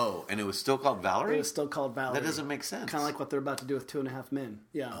Duncan. Oh, and it was still called Valerie? It was still called Valerie. That doesn't make sense. Kind of like what they're about to do with 2.5 Men.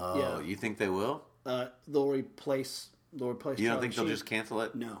 Yeah. Oh, you think they will? They'll replace You don't think they'll just cancel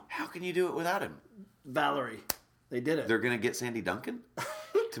it? No. How can you do it without him? Valerie. They did it. They're going to get Sandy Duncan?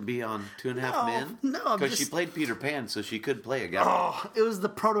 to be on 2.5 Men? No, because she played Peter Pan, so she could play a guy. Oh, it was the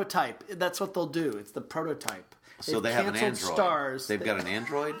prototype. That's what they'll do. It's the prototype. So they have an android. Stars. They've got an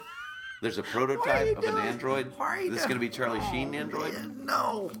android. There's a prototype of an android. This is going to be Charlie Sheen android.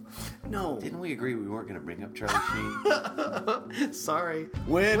 No. Didn't we agree we weren't going to bring up Charlie Sheen? Sorry.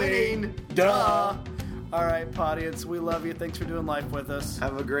 Winning. Duh. All right, audience. We love you. Thanks for doing life with us.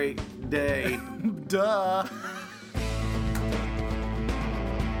 Have a great day. Duh.